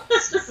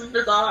 it's just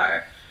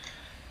bizarre.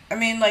 I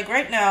mean, like,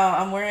 right now,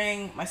 I'm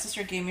wearing... My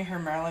sister gave me her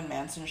Marilyn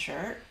Manson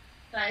shirt.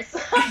 Nice.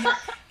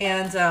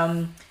 And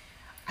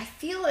I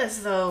feel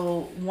as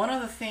though one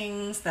of the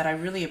things that I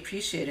really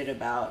appreciated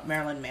about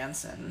Marilyn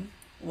Manson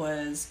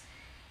was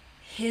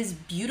his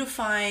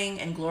beautifying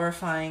and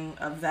glorifying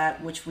of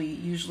that which we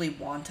usually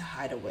want to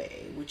hide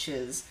away, which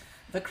is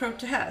the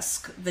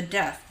grotesque, the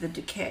death, the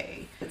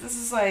decay. This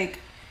is like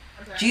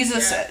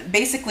Jesus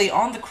basically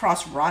on the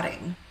cross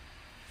rotting.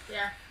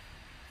 Yeah,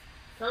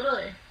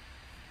 totally.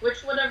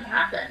 Which would have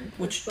happened.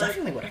 Which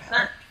definitely would have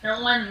happened.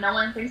 No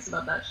one thinks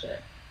about that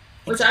shit.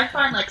 Which I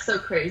find like so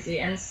crazy.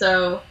 And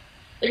so,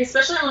 like,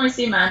 especially when we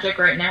see magic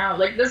right now,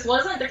 like this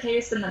wasn't the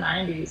case in the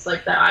 90s,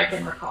 like that I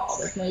can recall.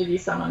 Like maybe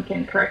someone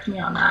can correct me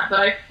on that. But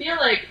I feel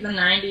like the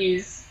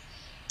 90s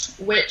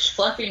witch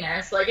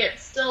fluffiness, like it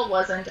still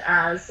wasn't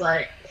as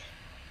like,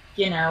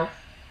 you know,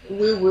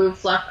 woo-woo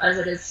fluff as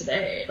it is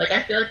today. Like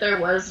I feel like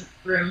there was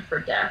room for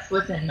death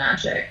within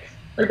magic.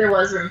 Like there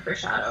was room for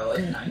shadow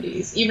in the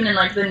 90s, even in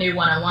like the new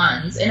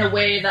 101s, in a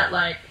way that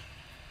like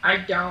I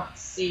don't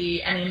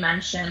see any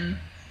mention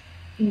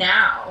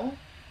now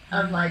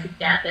of like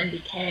death and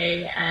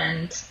decay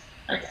and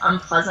like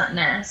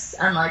unpleasantness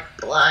and like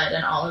blood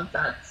and all of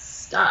that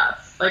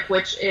stuff, like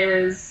which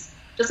is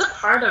just a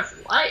part of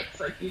life.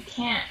 Like you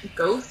can't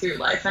go through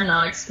life and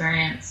not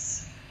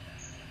experience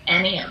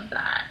any of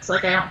that.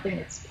 Like I don't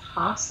think it's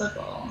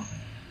possible.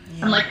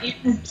 Yeah. And like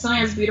even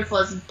something as beautiful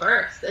as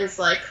birth is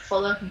like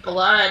full of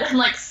blood and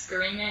like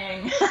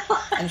screaming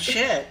and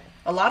shit.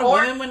 A lot of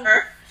women when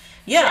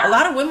a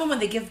lot of women when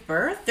they give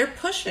birth, they're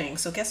pushing.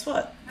 So guess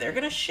what? They're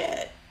gonna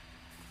shit.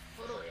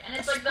 Totally. And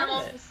it's like the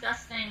most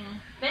disgusting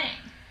thing.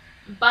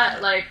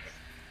 But like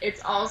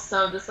it's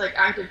also this like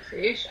act of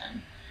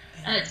creation.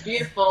 And it's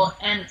beautiful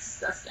and it's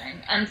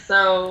disgusting. And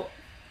so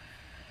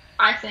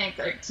I think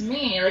like to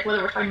me, like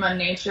whether we're talking about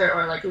nature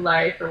or like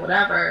life or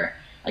whatever,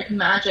 like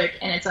magic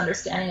and its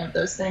understanding of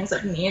those things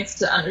like needs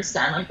to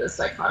understand like this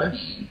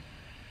dichotomy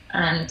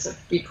and to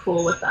be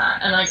cool with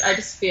that. And like I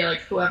just feel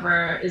like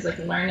whoever is like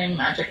learning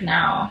magic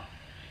now,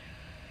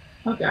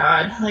 oh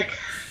god, like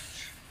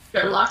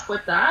good luck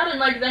with that. And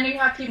like then you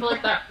have people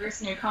like that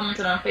person who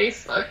commented on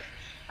Facebook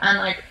and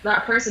like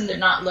that person did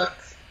not look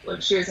like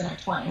she was in her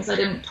 20s. I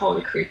didn't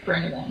totally creep or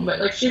anything,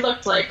 but like she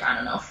looked like, I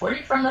don't know,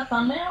 40 from the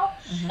thumbnail.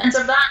 And so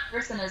if that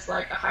person is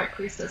like a high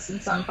priestess in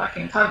some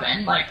fucking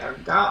coven, like, oh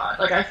god,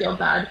 like I feel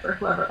bad for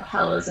whoever the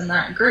hell is in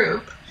that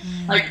group.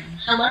 Like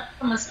I learned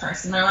from this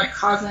person, they're like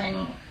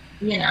causing,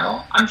 you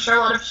know, I'm sure a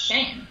lot of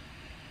shame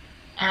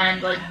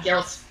and like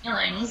guilt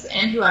feelings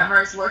in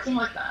whoever is working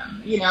with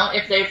them. You know,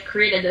 if they've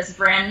created this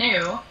brand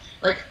new,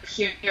 like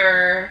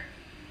pure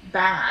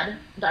bad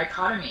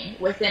dichotomy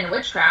within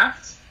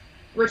witchcraft,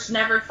 which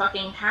never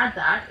fucking had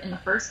that in the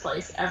first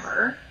place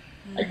ever.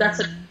 Like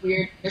that's a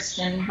weird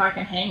Christian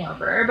fucking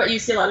hangover. But you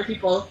see a lot of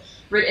people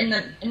in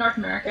North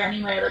America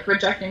anyway, like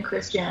rejecting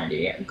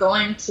Christianity,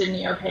 going to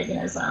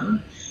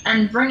neo-paganism,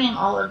 and bringing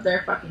all of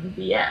their fucking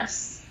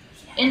BS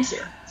into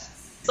it.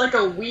 It's like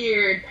a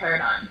weird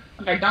paradigm.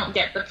 Like I don't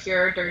get the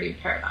pure dirty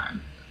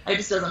paradigm. It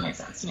just doesn't make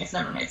sense to me. It's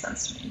never made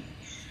sense to me.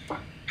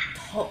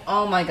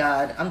 Oh my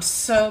god, I'm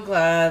so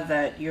glad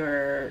that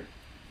you're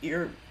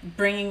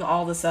bringing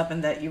all this up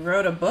and that you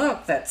wrote a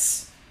book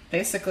that's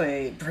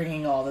basically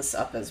bringing all this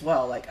up as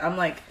well. Like I'm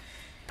like,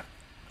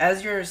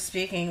 as you're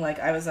speaking, like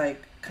I was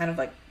like kind of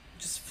like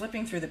just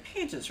flipping through the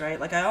pages, right?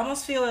 Like I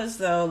almost feel as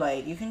though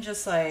like you can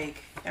just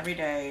like every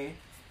day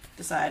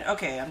decide,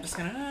 okay, I'm just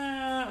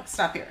gonna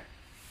stop here,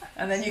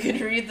 and then you can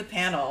read the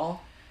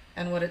panel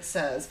and what it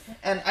says.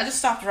 And I just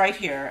stopped right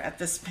here at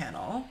this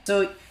panel.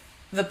 So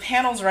the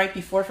panels right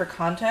before, for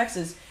context,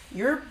 is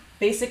you're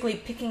basically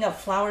picking up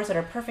flowers that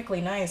are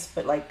perfectly nice,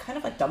 but like kind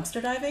of like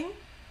dumpster diving.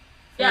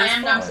 Yeah, I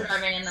am dumpster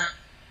diving in that.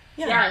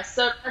 Yeah,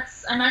 so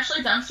I'm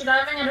actually dumpster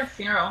diving at a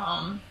funeral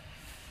home.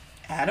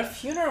 At a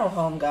funeral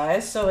home,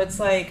 guys. So it's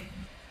like,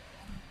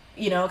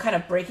 you know, kind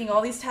of breaking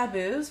all these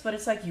taboos, but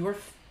it's like you were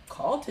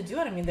called to do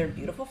it. I mean, they're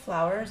beautiful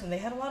flowers, and they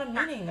had a lot of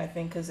meaning, I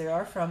think, because they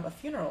are from a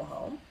funeral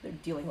home. They're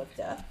dealing with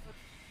death.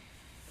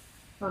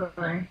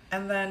 Totally.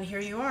 And then here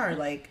you are,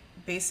 like,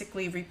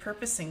 basically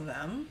repurposing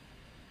them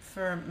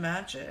for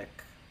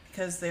magic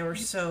because they were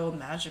so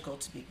magical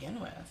to begin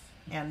with.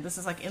 And this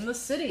is like in the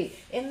city,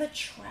 in the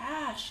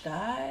trash,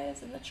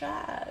 guys, in the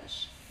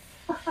trash.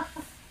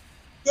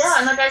 Yeah,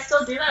 and like I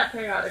still do that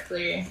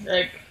periodically.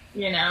 Like,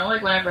 you know,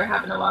 like whenever I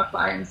happen to walk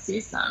by and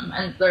see some,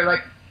 and they're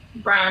like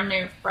brand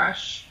new,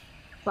 fresh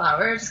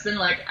flowers, just been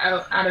like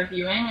out of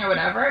viewing or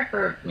whatever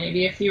for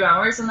maybe a few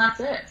hours, and that's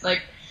it.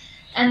 Like,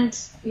 And,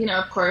 you know,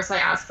 of course, I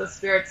ask the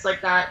spirits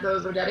like that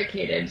those were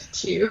dedicated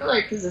to,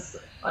 like, is this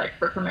like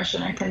for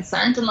permission and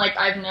consent? And like,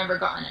 I've never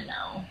gotten a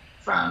no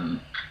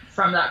from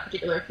that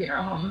particular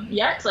funeral home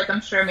yet. Like,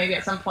 I'm sure maybe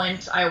at some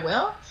point I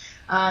will,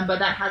 but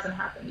that hasn't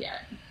happened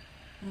yet.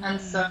 And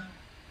so,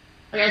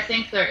 like, I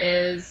think there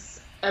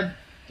is a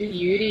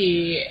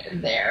beauty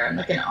there, and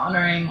like an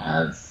honoring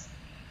of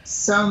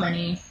so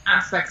many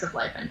aspects of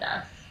life and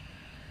death.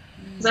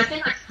 Because I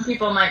think like some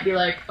people might be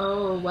like,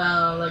 oh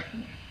well, like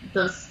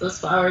those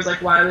flowers,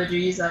 like why would you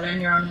use that in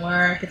your own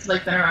work? It's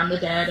like been around the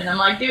dead. And I'm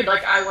like, dude,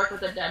 like I work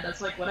with the dead. That's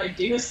like what I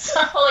do. So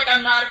like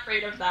I'm not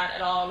afraid of that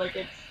at all. Like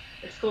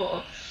it's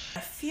cool. I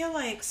feel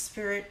like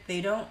spirit,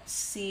 they don't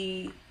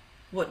see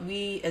what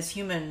we as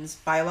humans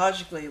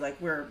biologically, like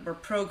we're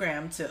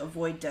programmed to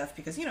avoid death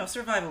because, you know,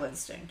 survival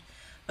instinct.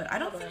 But I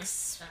don't think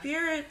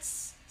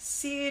spirits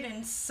see it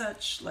in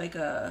such like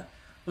a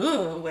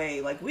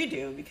way like we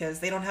do, because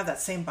they don't have that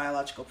same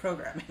biological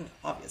programming,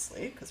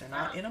 obviously, because they're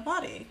not in a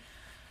body.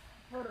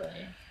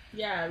 Totally.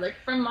 Yeah, like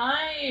from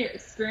my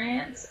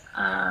experience,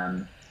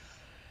 I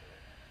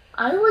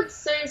would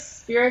say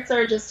spirits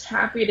are just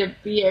happy to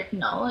be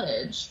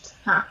acknowledged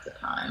half the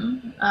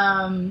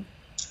time.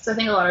 So I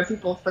think a lot of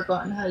people have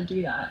forgotten how to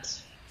do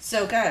that.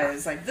 So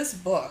guys, like this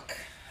book,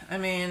 I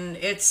mean,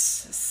 it's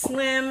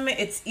slim,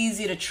 it's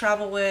easy to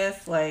travel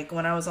with. Like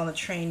when I was on the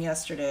train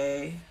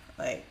yesterday,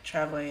 like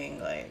traveling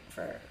like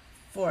for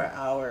 4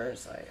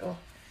 hours, like, oh,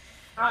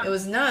 it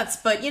was nuts.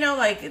 But you know,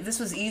 like this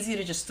was easy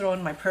to just throw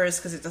in my purse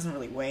because it doesn't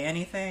really weigh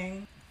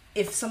anything.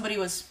 If somebody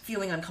was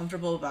feeling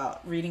uncomfortable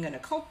about reading an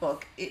occult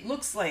book, it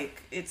looks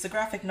like it's a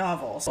graphic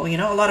novel. So, you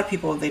know, a lot of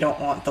people, they don't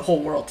want the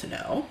whole world to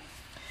know.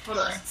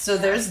 Totally. So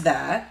there's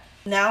that.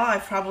 Now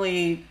I've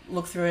probably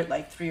looked through it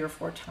like 3 or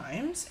 4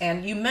 times.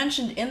 And you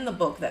mentioned in the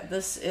book that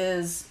this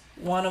is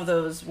one of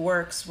those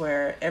works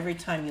where every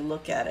time you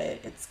look at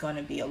it, it's going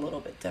to be a little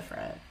bit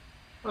different.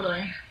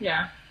 Totally,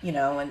 yeah. You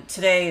know, and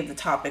today the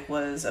topic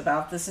was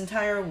about this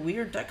entire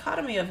weird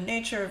dichotomy of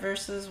nature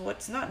versus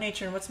what's not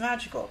nature and what's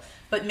magical.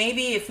 But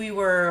maybe if we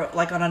were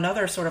like on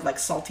another sort of like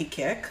salty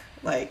kick,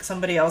 like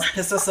somebody else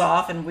pissed us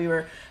off and we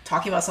were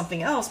talking about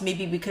something else,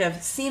 maybe we could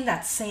have seen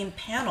that same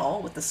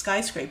panel with the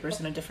skyscrapers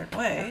in a different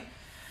way.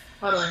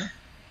 Totally.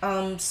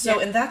 So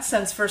in that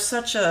sense, for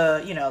such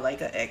a, you know,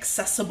 like an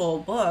accessible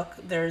book,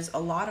 there's a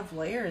lot of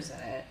layers in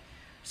it.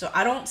 So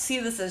I don't see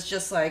this as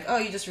just like, oh,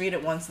 you just read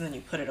it once and then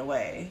you put it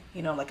away,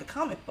 you know, like a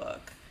comic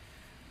book.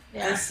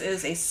 Yeah. This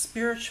is a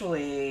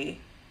spiritually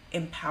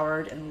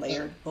empowered and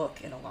layered book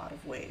in a lot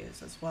of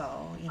ways as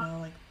well. You know,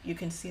 like you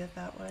can see it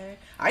that way.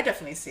 I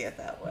definitely see it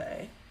that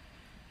way.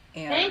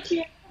 And thank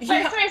you.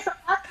 Yeah. Makes me so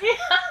happy.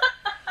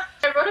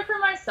 I wrote it for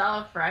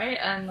myself, right?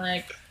 And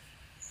like,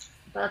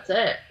 that's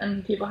it.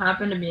 And people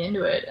happen to be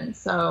into it. And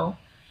so,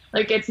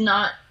 like, it's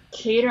not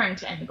catering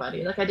to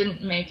anybody. Like, I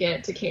didn't make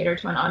it to cater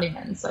to an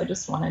audience. I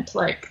just wanted to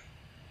like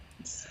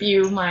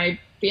spew my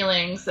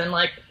feelings and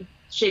like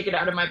shake it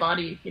out of my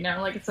body, you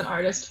know, like it's an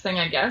artist thing,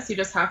 I guess. You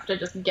just have to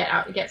just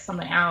get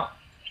something out.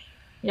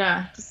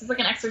 Yeah, just like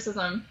an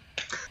exorcism.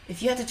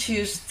 If you had to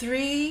choose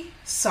 3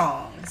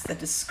 songs that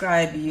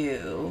describe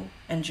you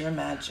and your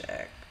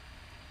magic,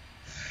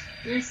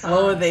 3 songs.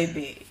 What would they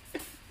be?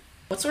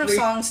 What sort of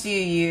songs do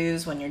you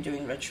use when you're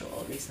doing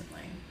ritual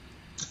recently?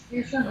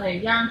 Recently,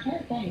 yeah, I'm trying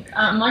to think.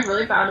 I'm like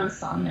really bad with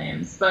song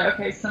names, but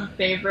okay, some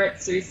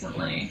favorites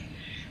recently.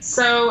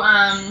 So,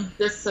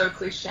 this is so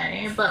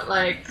cliche, but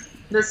like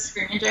this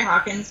Screaming Jay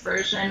Hawkins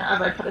version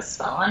of I Put a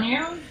Spell on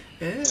You.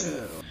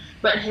 Ooh.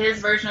 But his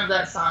version of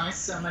that song is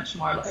so much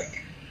more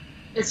like,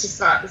 it's just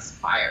got this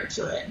fire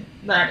to it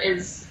that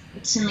is,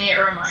 to me, it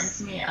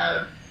reminds me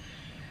of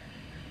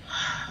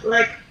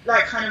like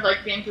that kind of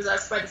like being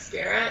possessed by the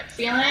spirit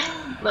feeling,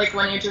 like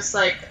when you just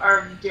like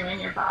are doing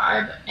your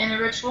vibe in a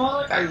ritual.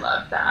 Like I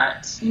love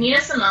that. Nina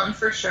Simone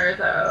for sure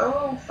though.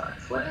 Oh, fuck,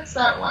 what is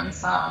that one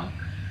song?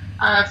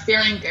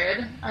 Feeling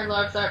Good. I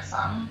love that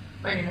song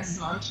by Nina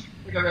Simone. It's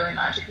like a really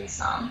magic-y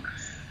song.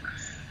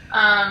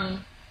 And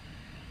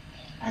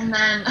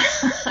then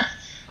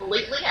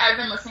lately I've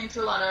been listening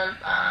to a lot of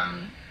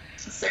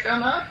Sicko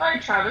Mode by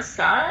Travis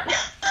Scott.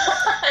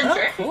 Oh,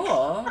 Drake.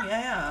 Cool.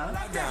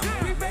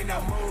 Yeah. We make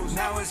no moves,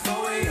 now it's 4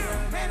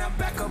 a.m. Man, I'm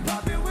back up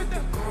popping with the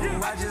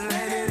groove. I just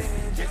let it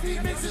in. Just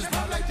these mixes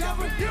pop like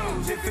Java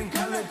Juice. Different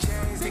color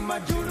chains, think my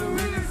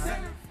jewelry.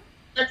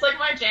 It's like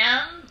my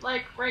jam,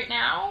 like right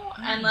now.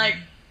 And like,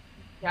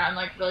 yeah, I'm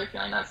like really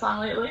feeling that song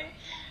lately.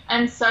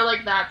 And so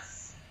like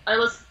I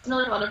listen to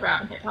like a lot of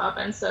rap and hip hop.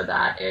 And so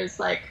that is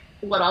like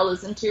what I'll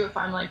listen to if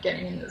I'm like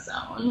getting in the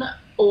zone,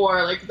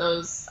 or like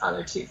those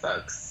other 2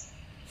 folks.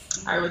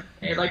 I would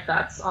say like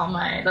that's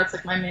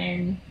like my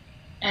main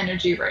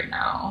energy right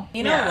now.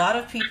 You know, a lot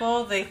of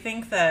people, they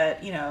think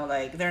that, you know,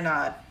 like they're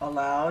not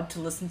allowed to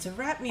listen to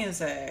rap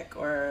music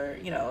or,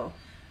 you know,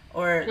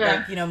 or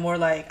like, you know, more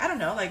like, I don't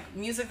know, like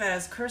music that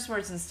has curse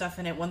words and stuff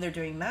in it when they're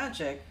doing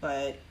magic,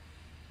 but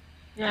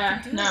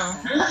yeah, no.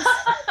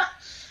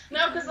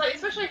 No, because like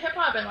especially hip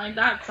hop and like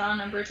that song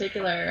in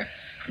particular,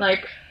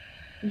 like,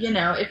 you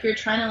know, if you're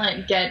trying to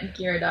like get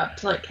geared up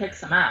to like kick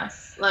some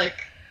ass,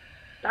 like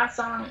that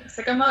song,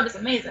 Sicko Mode, is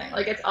amazing.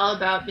 Like, it's all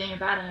about being a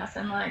badass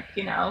and, like,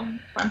 you know,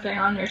 fronting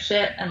on your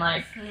shit and,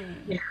 like,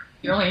 you know,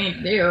 you only need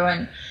to do.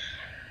 And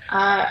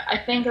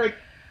I think, like,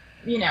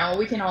 you know,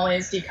 we can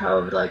always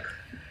decode, like,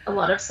 a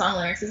lot of song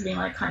lyrics as being,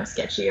 like, kind of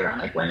sketchy around,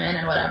 like, women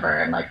and whatever,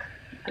 and, like,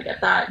 I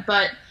get that.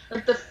 But,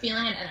 like, the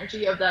feeling and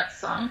energy of that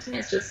song to me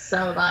is just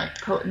so,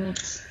 like,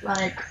 potent,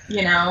 like,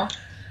 you know,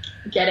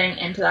 getting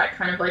into that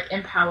kind of, like,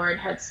 empowered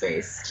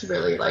headspace to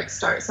really, like,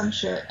 start some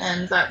shit.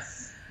 And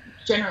that's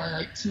generally,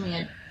 like, to me,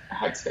 a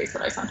headspace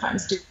that I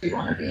sometimes do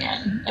want to be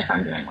in if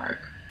I'm doing work.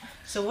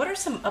 So what are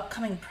some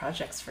upcoming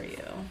projects for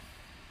you?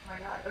 Oh my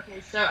god,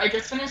 okay, so I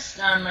just finished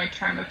my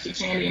term of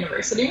teaching at a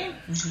university.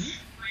 Mm-hmm.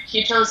 I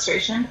teach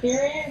illustration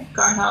theory,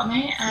 God help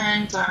me,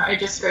 and I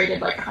just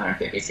graded like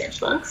 150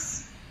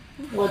 sketchbooks,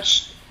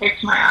 which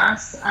kicked my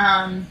ass.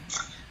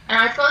 And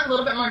I've got a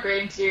little bit more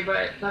grading to do,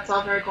 but that's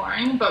all very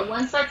boring. But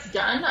once that's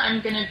done,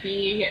 I'm going to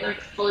be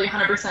like fully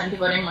 100%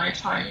 devoting my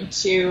time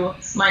to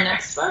my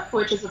next book,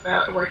 which is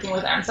about working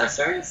with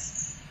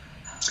ancestors.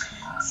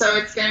 So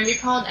it's going to be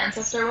called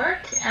Ancestor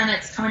Work, and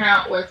it's coming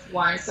out with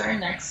Wiser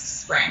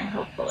next spring,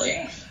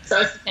 hopefully. So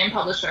it's the same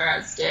publisher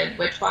as did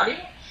Witchbody.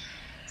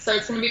 So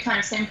it's going to be kind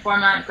of same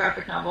format,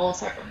 graphic novel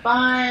type of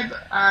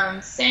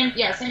vibe. Same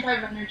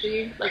type of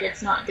energy. Like,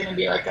 it's not going to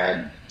be like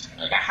a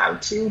how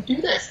to do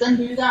this, then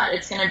do that.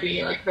 It's going to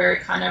be like very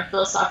kind of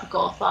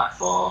philosophical,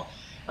 thoughtful,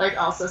 like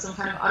also some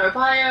kind of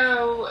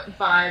autobio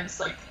vibes,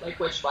 like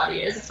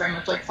Witchbody is. It's very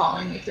much like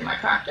following me through my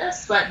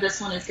practice. But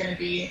this one is going to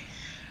be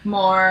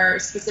more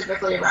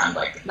specifically around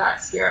like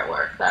that spirit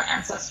work, that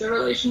ancestor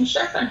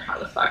relationship, and how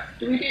the fuck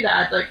do we do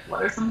that? Like,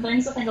 what are some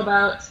things to think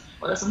about?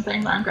 What are some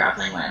things I'm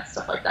grappling with?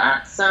 Stuff like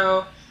that.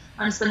 So I'm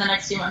going to spend the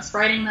next few months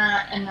writing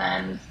that, and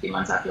then a few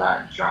months after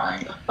that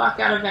drawing the fuck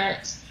out of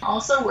it.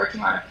 Also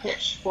working on a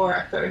pitch for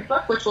a third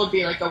book, which will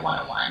be like a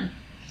 101.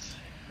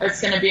 It's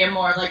going to be a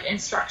more like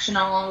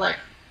instructional, like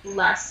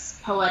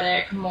less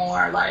poetic,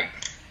 more like,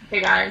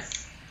 okay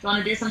guys, you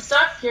want to do some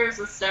stuff? Here's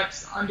the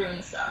steps on doing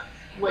the stuff,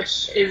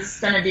 which is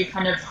going to be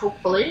kind of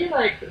hopefully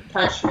like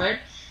touch wood,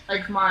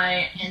 like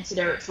my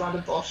antidote to all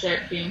the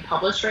bullshit being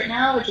published right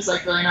now, which is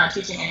like really not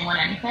teaching anyone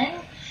anything.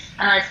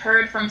 And I've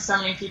heard from so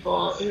many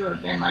people who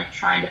have been like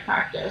trying to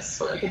practice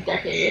for like a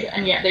decade,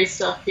 and yet they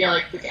still feel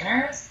like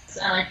beginners.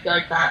 And I feel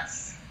like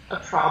that's a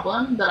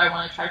problem that I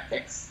want to try to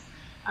fix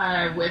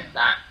with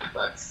that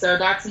book. So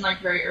that's in like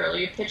very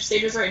early pitch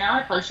stages right now.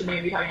 I probably shouldn't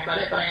even be talking about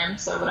it, but I am,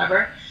 so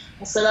whatever.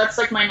 So that's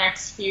like my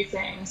next few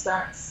things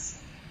that's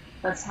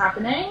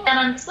happening. And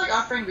I'm just like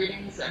offering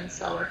readings and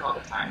spell work all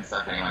the time. So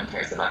if anyone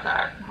cares about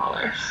that,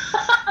 holler.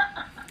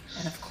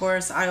 And of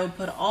course, I will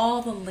put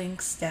all the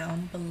links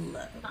down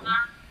below.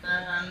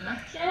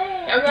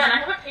 Okay. Oh yeah, and I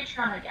have a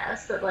Patreon, I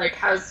guess, that like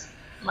has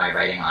my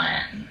writing on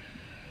it.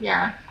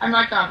 Yeah, I'm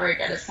like not very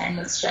good at saying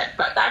this shit,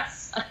 but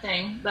that's a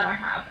thing that I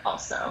have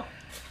also.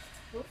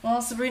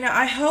 Well, Sabrina,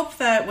 I hope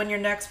that when your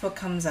next book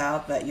comes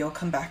out that you'll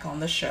come back on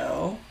the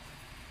show.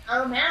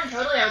 Oh man,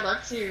 totally, I would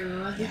love to.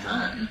 That'd be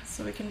fun.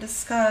 So we can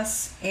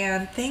discuss.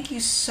 And thank you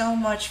so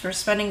much for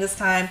spending this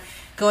time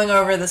going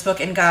over this book.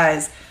 And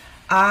guys,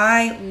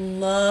 I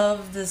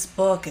love this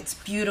book. It's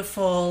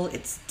beautiful,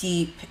 it's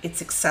deep,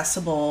 it's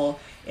accessible,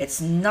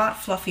 it's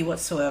not fluffy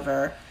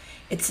whatsoever.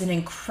 It's an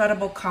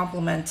incredible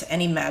compliment to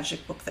any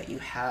magic book that you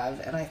have.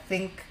 And I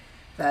think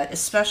that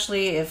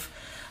especially if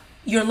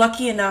you're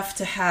lucky enough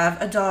to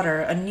have a daughter,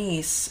 a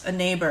niece, a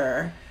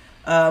neighbor,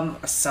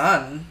 a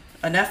son,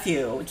 a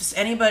nephew, just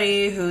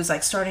anybody who's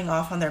like starting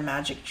off on their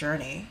magic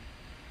journey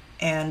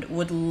and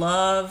would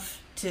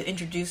love to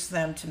introduce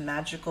them to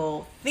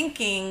magical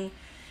thinking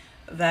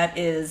that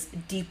is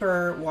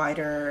deeper,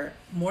 wider,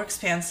 more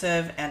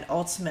expansive, and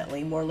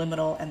ultimately more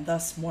liminal and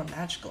thus more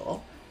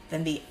magical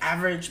than the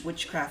average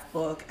witchcraft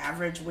book,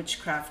 average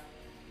witchcraft,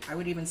 I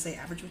would even say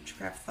average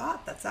witchcraft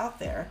thought that's out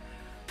there.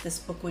 This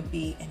book would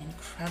be an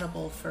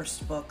incredible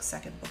first book,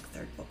 second book,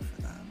 third book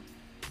for them.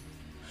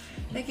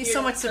 Thank you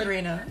so much,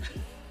 Sabrina.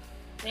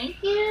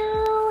 Thank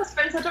you. It's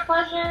been such a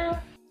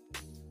pleasure.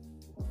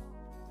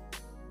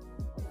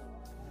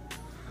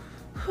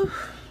 Whew.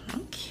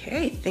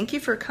 Okay, thank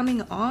you for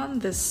coming on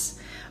this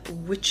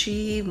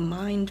witchy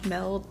mind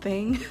meld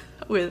thing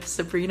with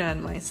Sabrina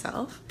and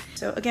myself.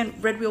 So again,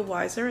 Red Wheel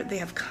Wiser, they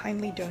have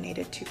kindly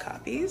donated 2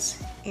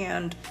 copies,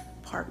 and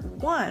part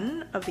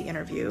 1 of the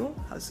interview,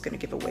 I was going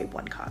to give away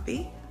 1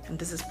 copy, and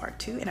this is part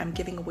 2, and I'm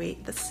giving away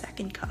the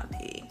 2nd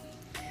copy.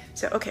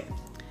 So okay,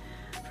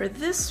 for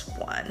this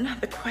one,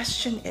 the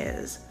question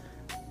is,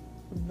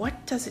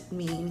 what does it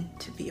mean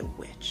to be a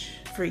witch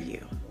for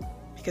you?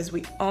 Because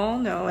we all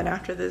know, and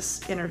after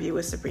this interview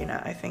with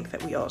Sabrina, I think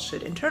that we all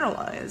should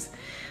internalize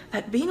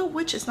that being a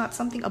witch is not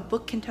something a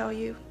book can tell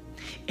you.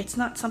 It's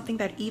not something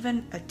that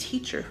even a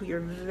teacher who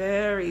you're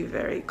very,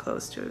 very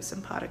close to,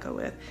 simpatico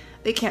with,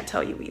 they can't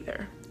tell you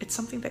either. It's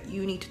something that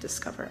you need to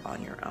discover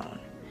on your own.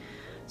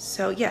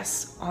 So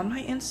yes, on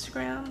my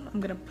Instagram, I'm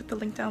gonna put the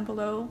link down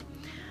below,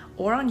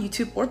 or on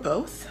YouTube, or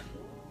both.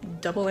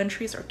 Double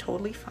entries are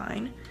totally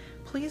fine.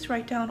 Please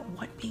write down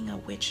what being a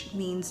witch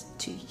means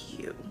to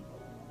you.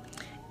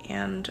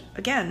 And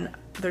again,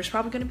 there's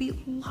probably going to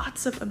be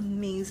lots of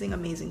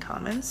amazing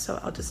comments, so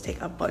I'll just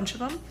take a bunch of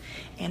them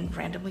and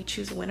randomly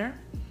choose a winner.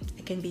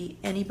 It can be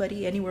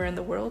anybody, anywhere in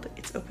the world.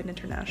 It's open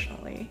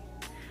internationally.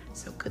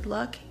 So good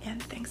luck,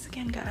 and thanks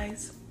again,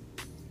 guys.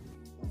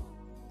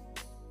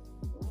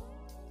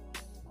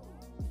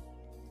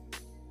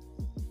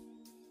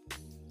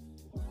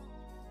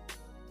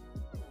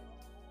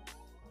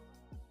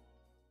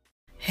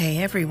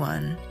 Hey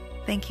everyone,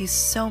 thank you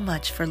so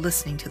much for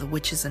listening to the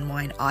Witches and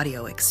Wine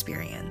audio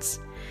experience.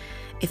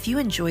 If you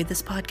enjoyed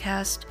this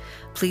podcast,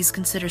 please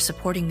consider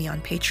supporting me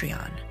on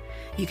Patreon.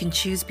 You can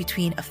choose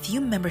between a few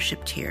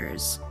membership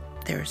tiers.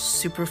 They're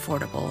super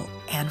affordable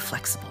and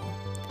flexible.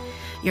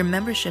 Your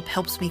membership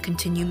helps me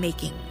continue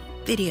making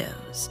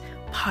videos,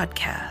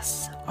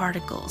 podcasts,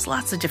 articles,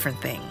 lots of different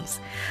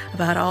things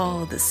about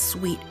all this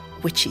sweet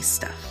witchy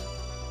stuff.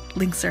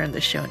 Links are in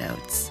the show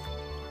notes.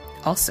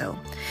 Also,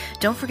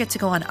 don't forget to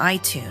go on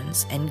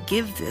iTunes and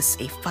give this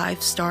a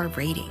 5-star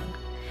rating.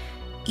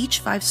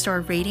 Each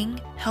 5-star rating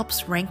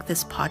helps rank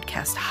this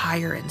podcast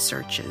higher in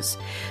searches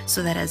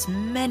so that as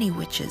many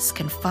witches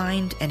can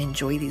find and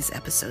enjoy these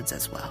episodes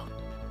as well.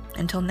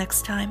 Until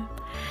next time,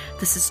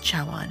 this is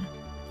Chawan,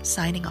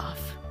 signing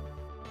off.